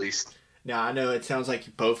blade at least. Now I know it sounds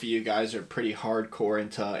like both of you guys are pretty hardcore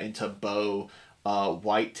into bow.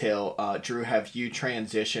 Whitetail. Drew, have you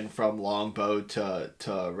transitioned from longbow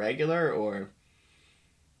to regular, or?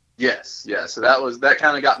 Yes. So that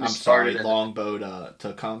kind of got me started. I'm sorry, longbow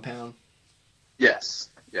to compound. Yes.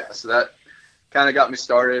 Yeah. So that kind of got me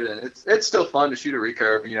started, and it's still fun to shoot a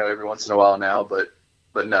recurve, every once in a while now. But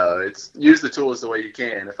no, it's use the tools the way you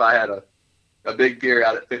can. If I had a big deer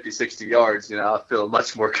out at 50, 60 yards, I feel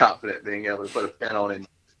much more confident being able to put a pin on and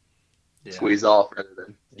squeeze off rather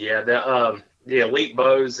than. Yeah. The elite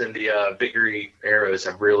bows and the Victory arrows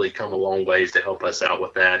have really come a long ways to help us out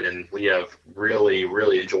with that, and we have really,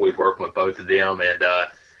 really enjoyed working with both of them.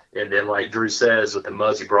 And then, like Drew says, with the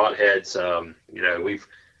muzzy broadheads,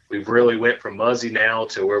 we've really went from muzzy now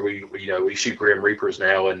to where we shoot Grim Reapers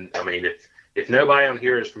now. And I mean, if nobody on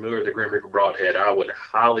here is familiar with the Grim Reaper broadhead, I would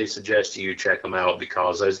highly suggest you check them out,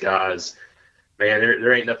 because those guys, man,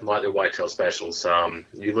 there ain't nothing like their whitetail specials.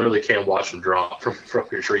 You literally can watch them drop from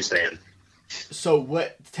your tree stand. So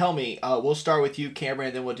tell me, we'll start with you, Cameron,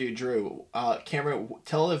 and then we'll do Drew. Cameron,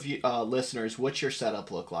 tell listeners what's your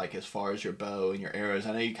setup look like as far as your bow and your arrows.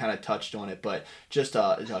 I know you kind of touched on it, but just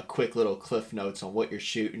a quick little cliff notes on what you're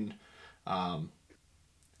shooting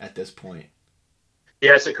at this point.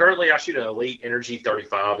 Yeah, so currently I shoot an Elite Energy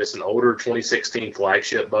 35. It's an older 2016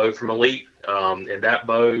 flagship bow from Elite, and that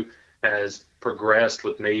bow has progressed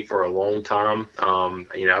with me for a long time.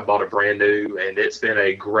 I bought it brand new, and it's been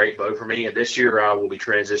a great bow for me. And this year I will be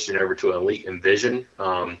transitioning over to Elite Envision.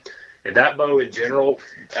 And that bow in general,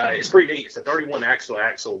 it's pretty neat. It's a 31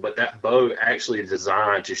 axle, but that bow actually is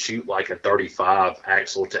designed to shoot like a 35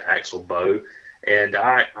 axle to axle bow. And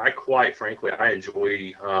I quite frankly, I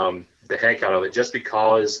enjoy the heck out of it, just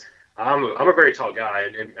because I'm a very tall guy,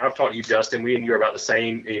 and I've talked to you, Justin. We and you are about the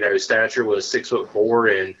same, stature, was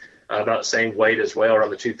 6'4" and about the same weight as well,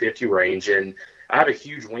 around the 250 range. And I have a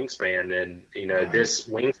huge wingspan, and this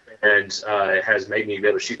wingspan has made me be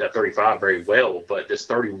able to shoot that 35 very well. But this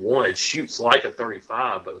 31 shoots like a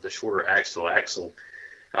 35, but with a shorter axle.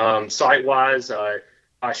 Sight wise,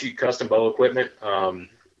 I shoot custom bow equipment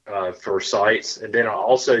for sights, and then I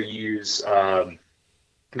also use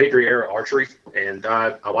Victory Arrow Archery, and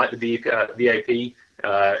I like the VAP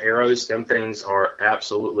arrows. Them things are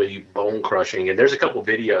absolutely bone crushing. And there's a couple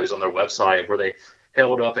videos on their website where they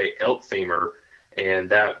held up a elk femur, and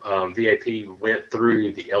that VAP went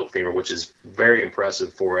through the elk femur, which is very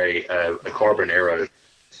impressive for a carbon arrow.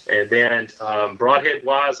 And then broadhead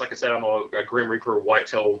wise, like I said, I'm a Grim Reaper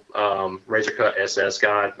whitetail razor cut SS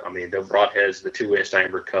guy. I mean, the broadheads, the 2-inch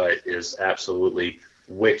diameter cut is absolutely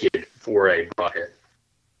wicked for a broadhead.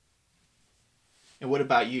 And what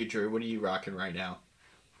about you, Drew? What are you rocking right now?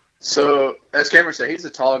 So, as Cameron said, he's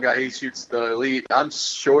a tall guy. He shoots the Elite. I'm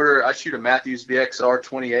shorter. I shoot a Matthews VXR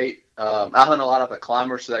 28. I hunt a lot of a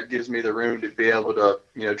climber, so that gives me the room to be able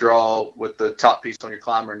to, draw with the top piece on your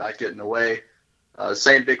climber and not get in the way.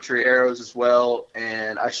 Same Victory arrows as well.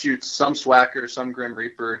 And I shoot some Swacker, some Grim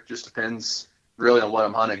Reaper. Just depends really on what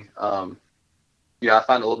I'm hunting. I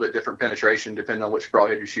find a little bit different penetration depending on which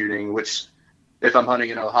broadhead you're shooting, if I'm hunting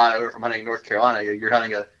in Ohio or if I'm hunting in North Carolina, you're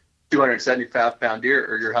hunting a 275-pound deer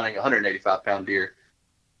or you're hunting a 185-pound deer.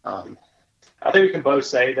 I think we can both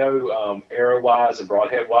say, though, arrow-wise and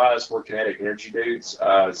broadhead-wise, we're kinetic energy dudes.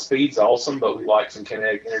 Speed's awesome, but we like some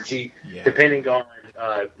kinetic energy, depending on,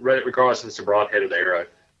 regardless if it's a broadhead or the arrow.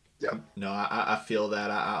 Yeah. No, I feel that.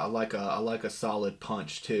 I like a solid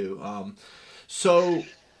punch, too. So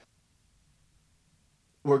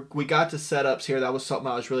we got to setups here. That was something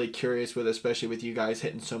I was really curious with, especially with you guys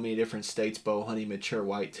hitting so many different states, bow hunting, mature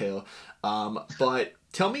whitetail. But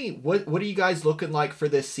Tell me, what are you guys looking like for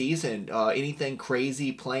this season? Anything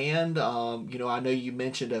crazy planned? I know you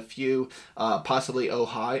mentioned a few, possibly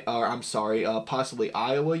Ohio, or I'm sorry, possibly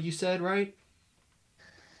Iowa. You said, right?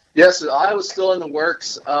 Yes, Iowa's still in the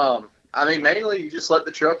works. Mainly you just let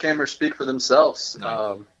the trail cameras speak for themselves.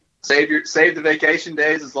 Nice. Save the vacation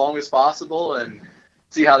days as long as possible and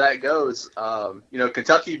see how that goes.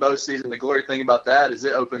 Kentucky bow season. The glory thing about that is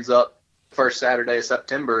it opens up first Saturday of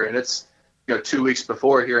September, and it's 2 weeks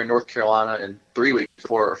before here in North Carolina and 3 weeks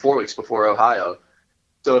before or 4 weeks before Ohio.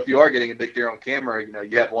 So if you are getting a big deer on camera,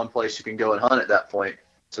 you have one place you can go and hunt at that point.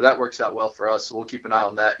 So that works out well for us. So we'll keep an eye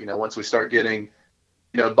on that. Once we start getting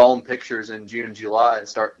bone pictures in June and July and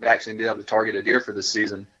start actually being able to target a deer for this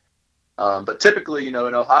season. But typically, in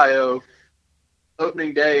Ohio,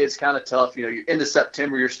 opening day is kind of tough. Into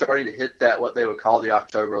September, you're starting to hit that, what they would call the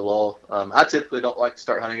October lull. I typically don't like to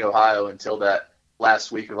start hunting Ohio until that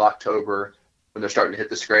last week of October when they're starting to hit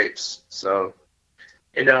the scrapes. So,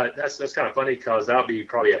 and that's kind of funny because that'll be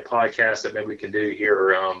probably a podcast that maybe we can do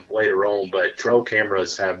here later on. But trail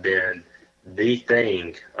cameras have been the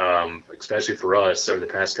thing, especially for us over the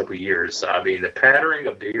past couple of years. I mean, the patterning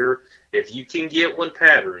of deer, if you can get one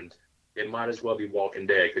patterned, it might as well be walking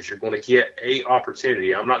dead because you're going to get a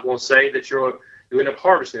opportunity. I'm not going to say that you end up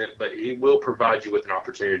harvesting it, but it will provide you with an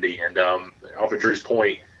opportunity. And off of Drew's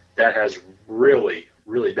point, that has really,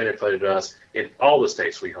 really benefited us in all the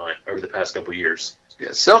states we hunt over the past couple of years.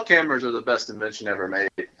 Yeah, cell cameras are the best invention ever made.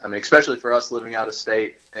 I mean, especially for us living out of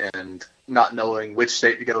state and not knowing which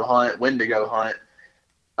state to go hunt, when to go hunt.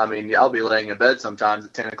 I mean, I'll be laying in bed sometimes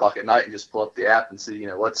at 10 o'clock at night and just pull up the app and see,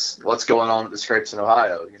 what's going on at the scrapes in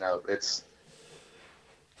Ohio.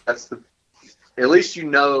 At least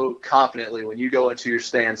confidently when you go into your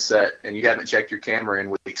stand set and you haven't checked your camera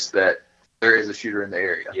in weeks that there is a shooter in the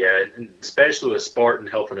area. Yeah, and especially with Spartan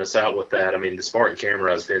helping us out with that. I mean, the Spartan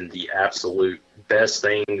camera has been the absolute best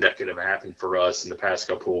thing that could have happened for us in the past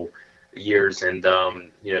couple years. And,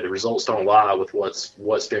 the results don't lie with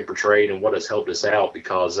what's been portrayed and what has helped us out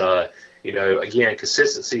because, again,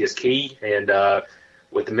 consistency is key. And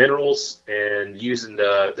with the minerals and using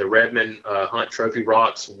the Redmond Hunt Trophy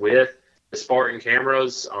rocks with the Spartan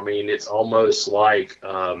cameras, I mean, it's almost like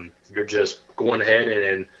you're just going ahead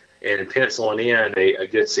and penciling in a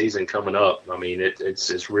good season coming up. I mean,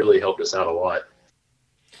 it's really helped us out a lot.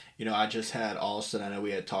 I just had Alston, I know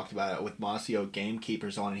we had talked about it with Mossio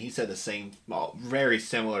Gamekeepers on, and he said the same, very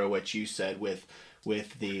similar to what you said with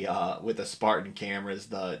the Spartan cameras,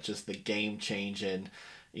 the game changing,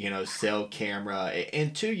 cell camera.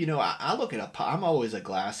 And two, I look at I'm always a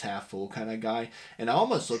glass half full kind of guy, and I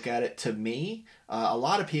almost look at it, to me, a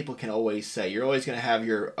lot of people can always say, you're always going to have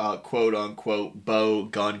your quote unquote bow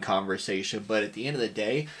gun conversation, but at the end of the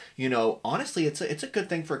day, honestly, it's a good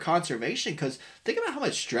thing for conservation, because think about how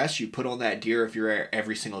much stress you put on that deer if you're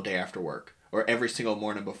every single day after work or every single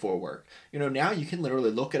morning before work. Now you can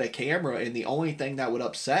literally look at a camera, and the only thing that would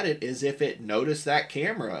upset it is if it noticed that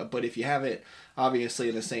camera. But if you have it obviously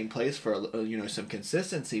in the same place for some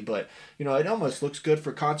consistency, but it almost looks good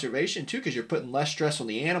for conservation too, because you're putting less stress on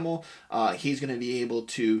the animal. He's going to be able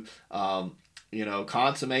to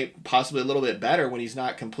consummate possibly a little bit better when he's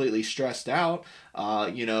not completely stressed out,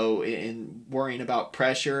 and worrying about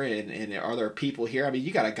pressure and are there people here? I mean,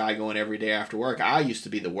 you got a guy going every day after work. I used to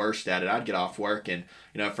be the worst at it. I'd get off work, and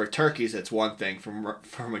for turkeys it's one thing.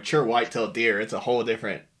 For mature white-tailed deer, it's a whole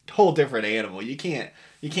different animal. You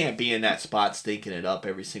can't be in that spot stinking it up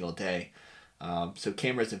every single day. So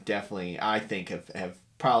cameras have definitely, I think, have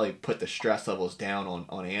probably put the stress levels down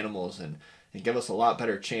on animals and give us a lot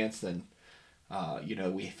better chance than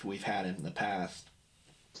we've had in the past.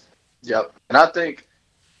 Yep. And I think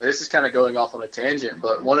this is kind of going off on a tangent,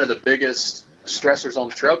 but one of the biggest stressors on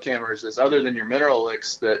the trail cameras is, other than your mineral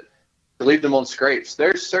licks, that to leave them on scrapes.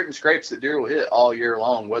 There's certain scrapes that deer will hit all year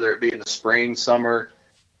long, whether it be in the spring, summer.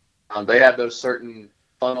 They have those certain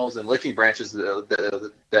funnels and licking branches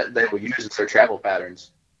that they will use as their travel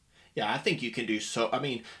patterns. Yeah, I think you can do so. I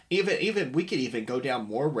mean, even we could even go down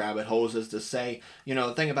more rabbit holes as to say,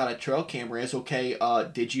 the thing about a trail camera is, okay,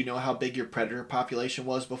 did you know how big your predator population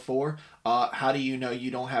was before? How do you know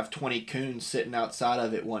you don't have 20 coons sitting outside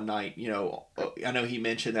of it one night? I know he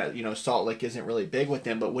mentioned that, Salt Lick isn't really big with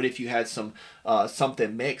them, but what if you had some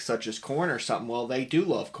something mixed, such as corn or something? Well, they do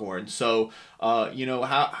love corn. So,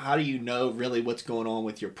 how do you know really what's going on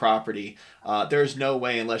with your property? There's no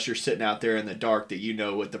way, unless you're sitting out there in the dark, that you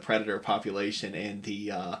know what the predator population and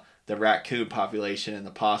the raccoon population and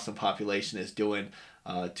the possum population is doing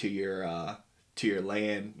to your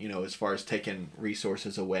land, as far as taking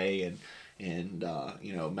resources away and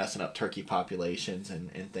messing up turkey populations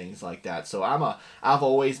and things like that. So I've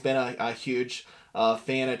always been a huge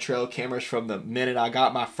fan of trail cameras from the minute I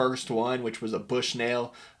got my first one, which was a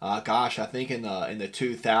Bushnell. I think in the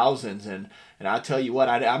 2000s, and I tell you what,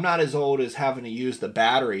 I'm not as old as having to use the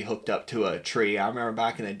battery hooked up to a tree. I remember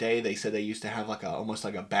back in the day they said they used to have almost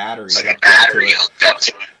like a battery hooked up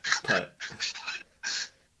to it. But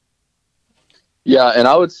yeah, and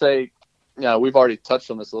I would say, we've already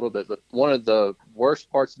touched on this a little bit, but one of the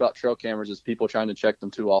worst parts about trail cameras is people trying to check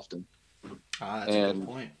them too often. That's a good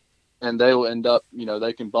point. And they will end up,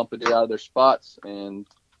 they can bump a deer out of their spots, and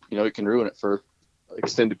it can ruin it for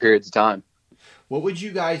extended periods of time. What would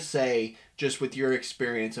you guys say, just with your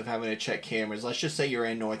experience of having to check cameras? Let's just say you're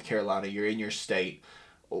in North Carolina, you're in your state.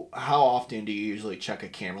 How often do you usually check a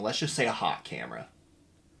camera? Let's just say a hot camera.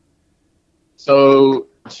 So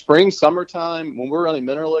spring, summertime, when we're running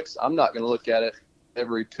Mineralix, I'm not going to look at it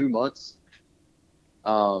every 2 months.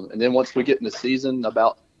 And then once we get in the season,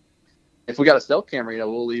 if we got a cell camera,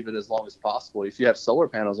 we'll leave it as long as possible. If you have solar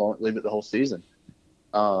panels on it, leave it the whole season.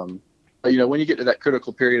 But when you get to that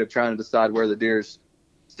critical period of trying to decide where the deer's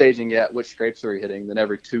staging at, which scrapes are hitting, then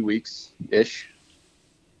every 2 weeks-ish.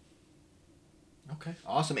 Okay,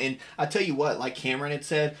 awesome. And I tell you what, like Cameron had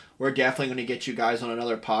said, we're definitely going to get you guys on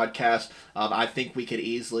another podcast. I think we could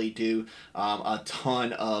easily do a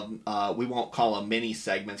ton of, we won't call them mini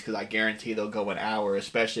segments because I guarantee they'll go an hour,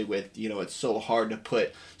 especially with, it's so hard to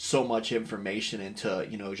put so much information into,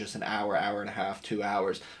 just an hour and a half, 2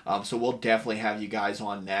 hours. So we'll definitely have you guys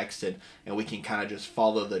on next, and we can kind of just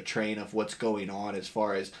follow the train of what's going on as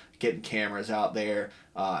far as getting cameras out there,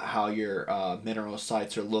 how your mineral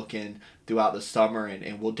sites are looking throughout the summer,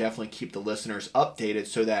 and we'll definitely keep the listeners updated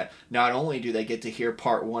so that not only do they get to hear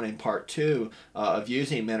part 1 and part 2 of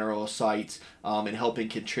using mineral sites and helping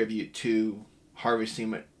contribute to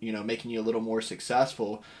harvesting, making you a little more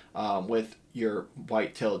successful with your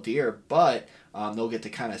white-tailed deer, but they'll get to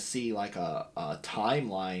kind of see like a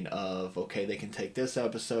timeline of, okay, they can take this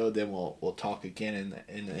episode, then we'll talk again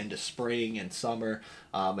into spring and summer,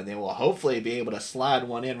 and then we'll hopefully be able to slide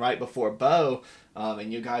one in right before bow,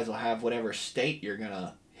 and you guys will have whatever state you're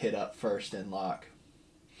gonna hit up first in lock.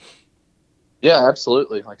 Yeah,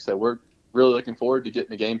 absolutely. Like I said, we're really looking forward to getting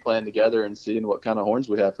the game plan together and seeing what kind of horns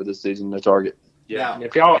we have for this season to target. Yeah, and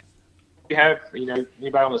if you have,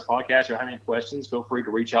 anybody on this podcast or have any questions, feel free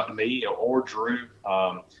to reach out to me or Drew.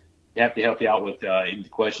 You have to help you out with any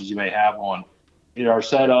questions you may have on either our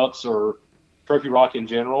setups or Trophy Rock in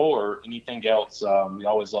general or anything else. We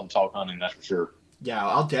always love to talk hunting, that's for sure. Yeah,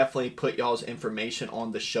 I'll definitely put y'all's information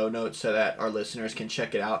on the show notes so that our listeners can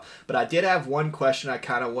check it out. But I did have one question I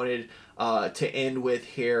kind of wanted to end with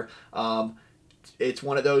here. It's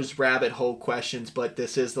one of those rabbit hole questions, but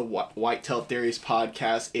this is the Whitetail Theories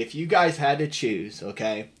podcast. If you guys had to choose,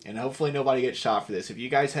 okay, and hopefully nobody gets shot for this, if you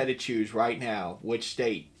guys had to choose right now, which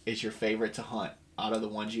state is your favorite to hunt out of the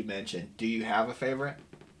ones you mentioned? Do you have a favorite?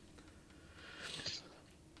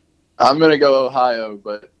 I'm going to go Ohio,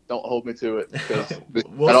 but don't hold me to it because I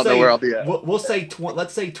don't know where I'll be at. We'll say,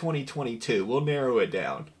 let's say 2022. We'll narrow it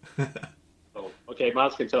down. Oh, okay,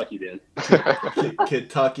 mine's Kentucky then.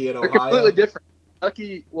 Kentucky and Ohio? They're completely different.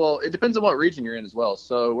 Kentucky, well, it depends on what region you're in as well.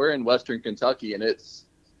 So we're in western Kentucky, and it's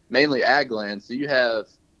mainly ag land. So you have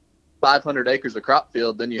 500 acres of crop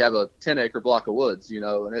field, then you have a 10-acre block of woods,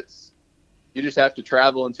 and you just have to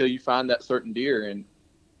travel until you find that certain deer. And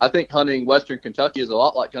I think hunting western Kentucky is a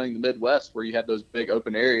lot like hunting the Midwest, where you have those big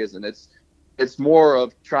open areas, and it's more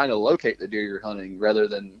of trying to locate the deer you're hunting rather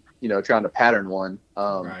than trying to pattern one.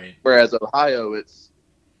 Right. Whereas Ohio, it's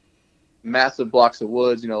massive blocks of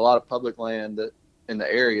woods, a lot of public land in the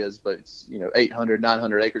areas, but it's 800,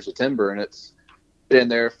 900 acres of timber, and it's get in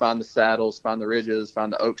there, find the saddles, find the ridges,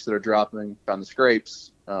 find the oaks that are dropping, find the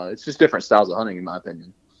scrapes. It's just different styles of hunting, in my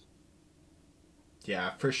opinion.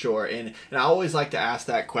 Yeah, for sure. And I always like to ask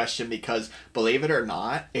that question because, believe it or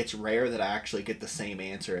not, it's rare that I actually get the same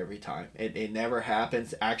answer every time. It never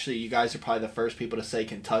happens. Actually, you guys are probably the first people to say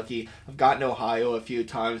Kentucky. I've gotten Ohio a few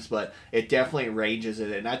times, but it definitely ranges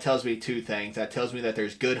in it. And that tells me two things. That tells me that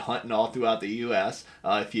there's good hunting all throughout the U.S.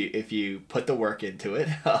 If you put the work into it.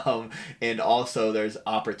 And also there's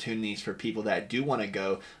opportunities for people that do want to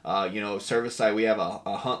go. Service side, we have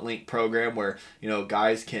a Hunt Link program where,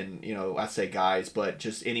 guys can, I say guys, but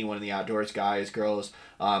just anyone in the outdoors, guys, girls,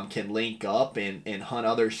 can link up and hunt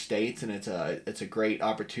other states, and it's a great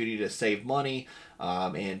opportunity to save money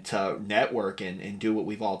and to network and do what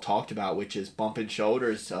we've all talked about, which is bumping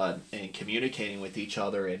shoulders and communicating with each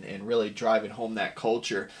other and really driving home that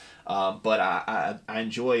culture. But I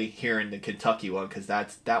enjoy hearing the Kentucky one because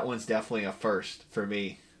that one's definitely a first for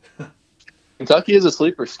me. Kentucky is a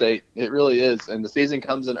sleeper state. It really is. And the season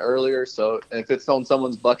comes in earlier. So if it's on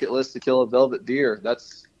someone's bucket list to kill a velvet deer,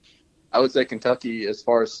 I would say Kentucky, as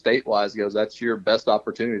far as state-wise goes, that's your best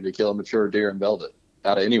opportunity to kill a mature deer in velvet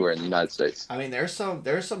out of anywhere in the United States. I mean, there's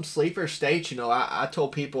some sleeper states. I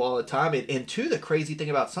told people all the time, and too, the crazy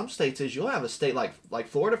thing about some states is you'll have a state like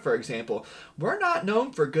Florida, for example. We're not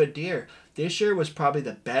known for good deer. This year was probably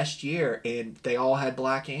the best year, and they all had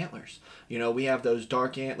black antlers. We have those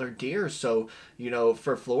dark antler deer. So,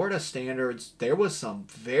 for Florida standards, there was some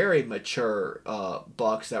very mature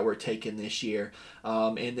bucks that were taken this year.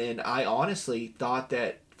 And then I honestly thought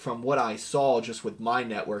that from what I saw just with my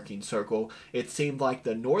networking circle, it seemed like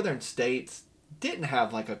the northern states didn't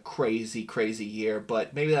have like a crazy, crazy year.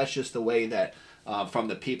 But maybe that's just the way that from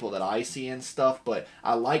the people that I see and stuff. But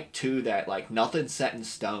I like, too, that like nothing's set in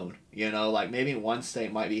stone. Like maybe one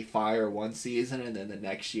state might be fire one season, and then the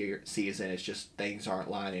next season it's just things aren't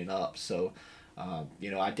lining up. So,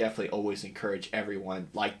 I definitely always encourage everyone,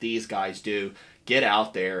 like these guys do, get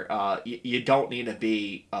out there. You don't need to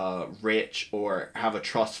be rich or have a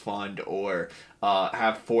trust fund or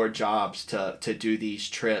have 4 jobs to do these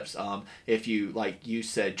trips. If you, like you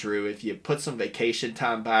said, Drew, if you put some vacation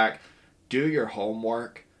time back, do your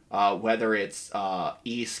homework, whether it's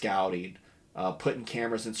e-scouting, putting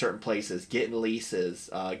cameras in certain places, getting leases,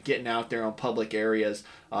 getting out there on public areas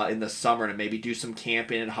in the summer to maybe do some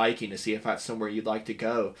camping and hiking to see if that's somewhere you'd like to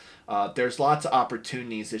go. There's lots of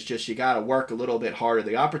opportunities. It's just you got to work a little bit harder.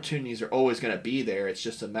 The opportunities are always going to be there. It's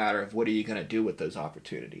just a matter of what are you going to do with those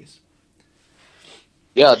opportunities.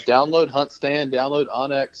 Yeah, download Hunt Stand, download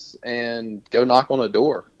Onyx, and go knock on a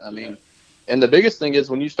door. I mean, and the biggest thing is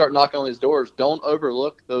when you start knocking on these doors, don't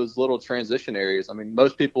overlook those little transition areas. I mean,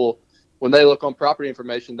 most people, when they look on property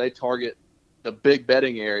information, they target the big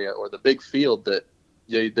bedding area or the big field that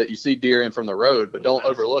you see deer in from the road, but don't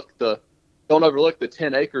overlook the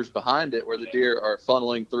 10 acres behind it where the deer are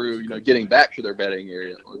funneling through, getting back to their bedding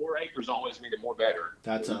area. More acres always mean more better.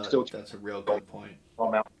 That's a real good point.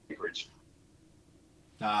 Amount of acreage.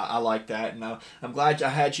 I like that, and I'm glad I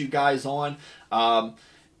had you guys on.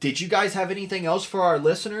 Did you guys have anything else for our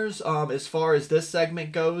listeners as far as this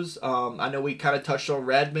segment goes? I know we kind of touched on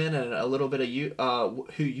Redmond and a little bit of you,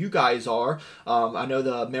 who you guys are. I know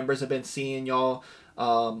the members have been seeing y'all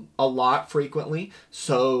a lot frequently,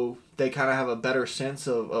 so they kind of have a better sense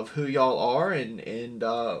of who y'all are and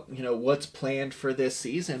what's planned for this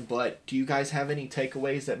season. But do you guys have any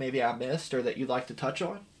takeaways that maybe I missed or that you'd like to touch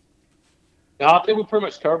on? No, I think we pretty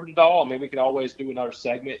much covered it all. I mean, we could always do another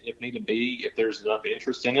segment if need to be, if there's enough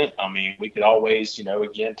interest in it. I mean, we could always,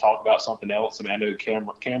 again, talk about something else. I mean, I know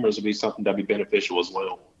cameras would be something that'd be beneficial as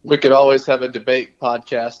well. We could always have a debate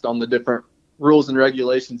podcast on the different rules and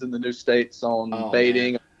regulations in the new states on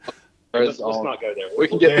baiting. Let's not go there. We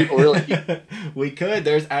can get people really. We could.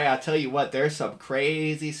 I tell you what, there's some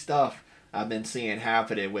crazy stuff I've been seeing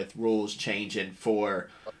happening with rules changing for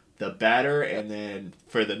the better and then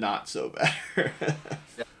for the not so better.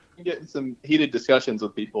 Yeah, getting some heated discussions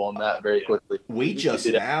with people on that very quickly. We just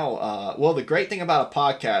now, the great thing about a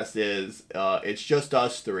podcast is it's just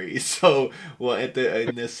us three. So,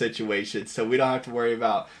 in this situation, so we don't have to worry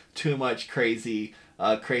about too much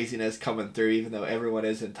craziness coming through, even though everyone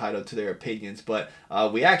is entitled to their opinions. But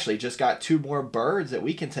we actually just got 2 more birds that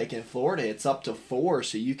we can take in Florida. It's up to 4,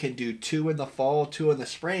 so you can do 2 in the fall, 2 in the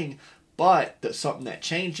spring. But something that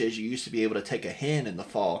changes, you used to be able to take a hen in the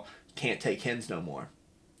fall. Can't take hens no more.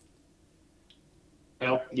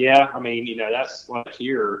 Well, yeah, I mean, that's like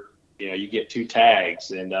here, you get 2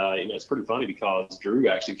 tags. And, it's pretty funny because Drew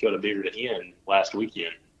actually killed a bearded hen last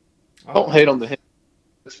weekend. Don't hate on the hen.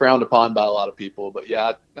 It's frowned upon by a lot of people. But,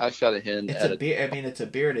 yeah, I shot a hen. It's a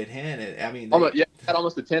bearded hen. Had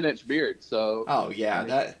almost a 10-inch beard. So. Oh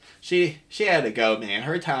yeah, she had to go, man.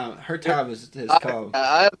 Her time has come.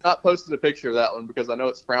 I have not posted a picture of that one because I know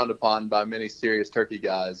it's frowned upon by many serious turkey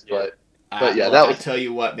guys. Yeah. But yeah, I tell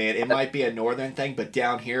you what, man. It might be a northern thing, but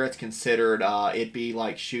down here it's considered. It'd be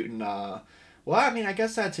like shooting. I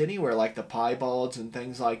guess that's anywhere like the piebalds and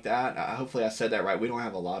things like that. Hopefully I said that right. We don't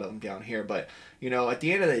have a lot of them down here, but at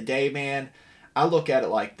the end of the day, man, I look at it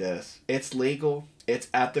like this: it's legal. It's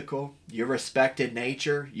ethical. You're respected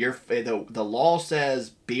nature. The law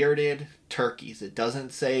says bearded turkeys. It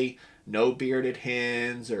doesn't say no bearded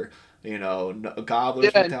hens or no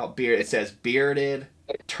gobblers without beard. It says bearded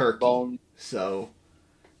turkey. So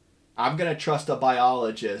I'm gonna trust a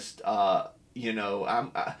biologist. We'll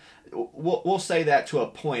say that to a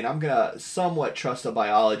point. I'm gonna somewhat trust a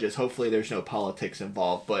biologist. Hopefully, there's no politics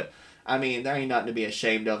involved. But I mean, there ain't nothing to be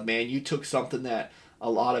ashamed of, man. You took something that a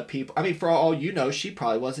lot of people. I mean, for all you know, she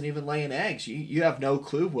probably wasn't even laying eggs. You have no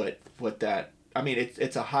clue what that. I mean,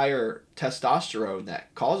 it's a higher testosterone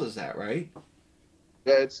that causes that, right?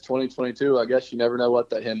 Yeah, it's 2022. I guess you never know what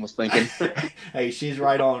that hen was thinking. Hey, she's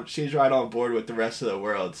right on. She's right on board with the rest of the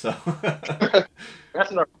world. So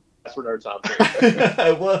that's for another time.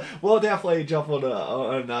 we'll definitely jump on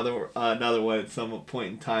another one at some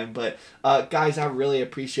point in time. But guys, I really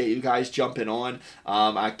appreciate you guys jumping on.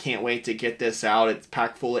 I can't wait to get this out. It's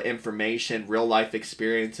packed full of information, real life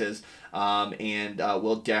experiences, and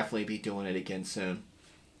we'll definitely be doing it again soon.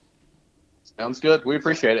 Sounds good. We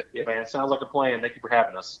appreciate it. Yeah, man. Sounds like a plan. Thank you for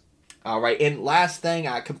having us. All right, and last thing,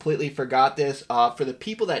 I completely forgot this. For the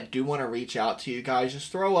people that do want to reach out to you guys,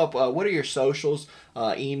 just throw up what are your socials,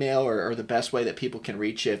 email, or the best way that people can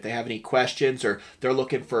reach you if they have any questions or they're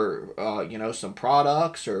looking for some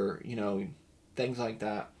products or things like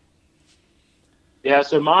that. Yeah,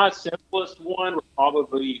 so my simplest one would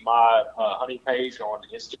probably be my hunting page on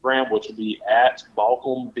Instagram, which would be at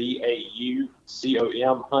Baucom,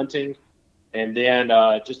 Baucom hunting. And then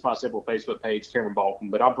just my simple Facebook page, Cameron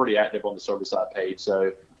Baucom. But I'm pretty active on the service side page.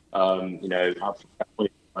 So, I'm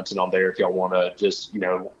hunting on there if y'all want to just,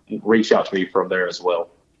 reach out to me from there as well.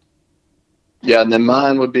 Yeah, and then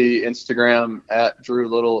mine would be Instagram at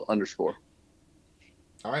 @DrewLittle_.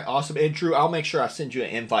 All right, awesome. And Drew, I'll make sure I send you an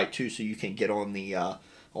invite too, so you can get on the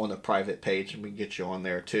private page, and we can get you on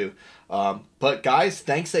there too. But guys,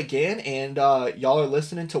 thanks again, and y'all are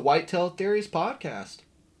listening to Whitetail Theories podcast.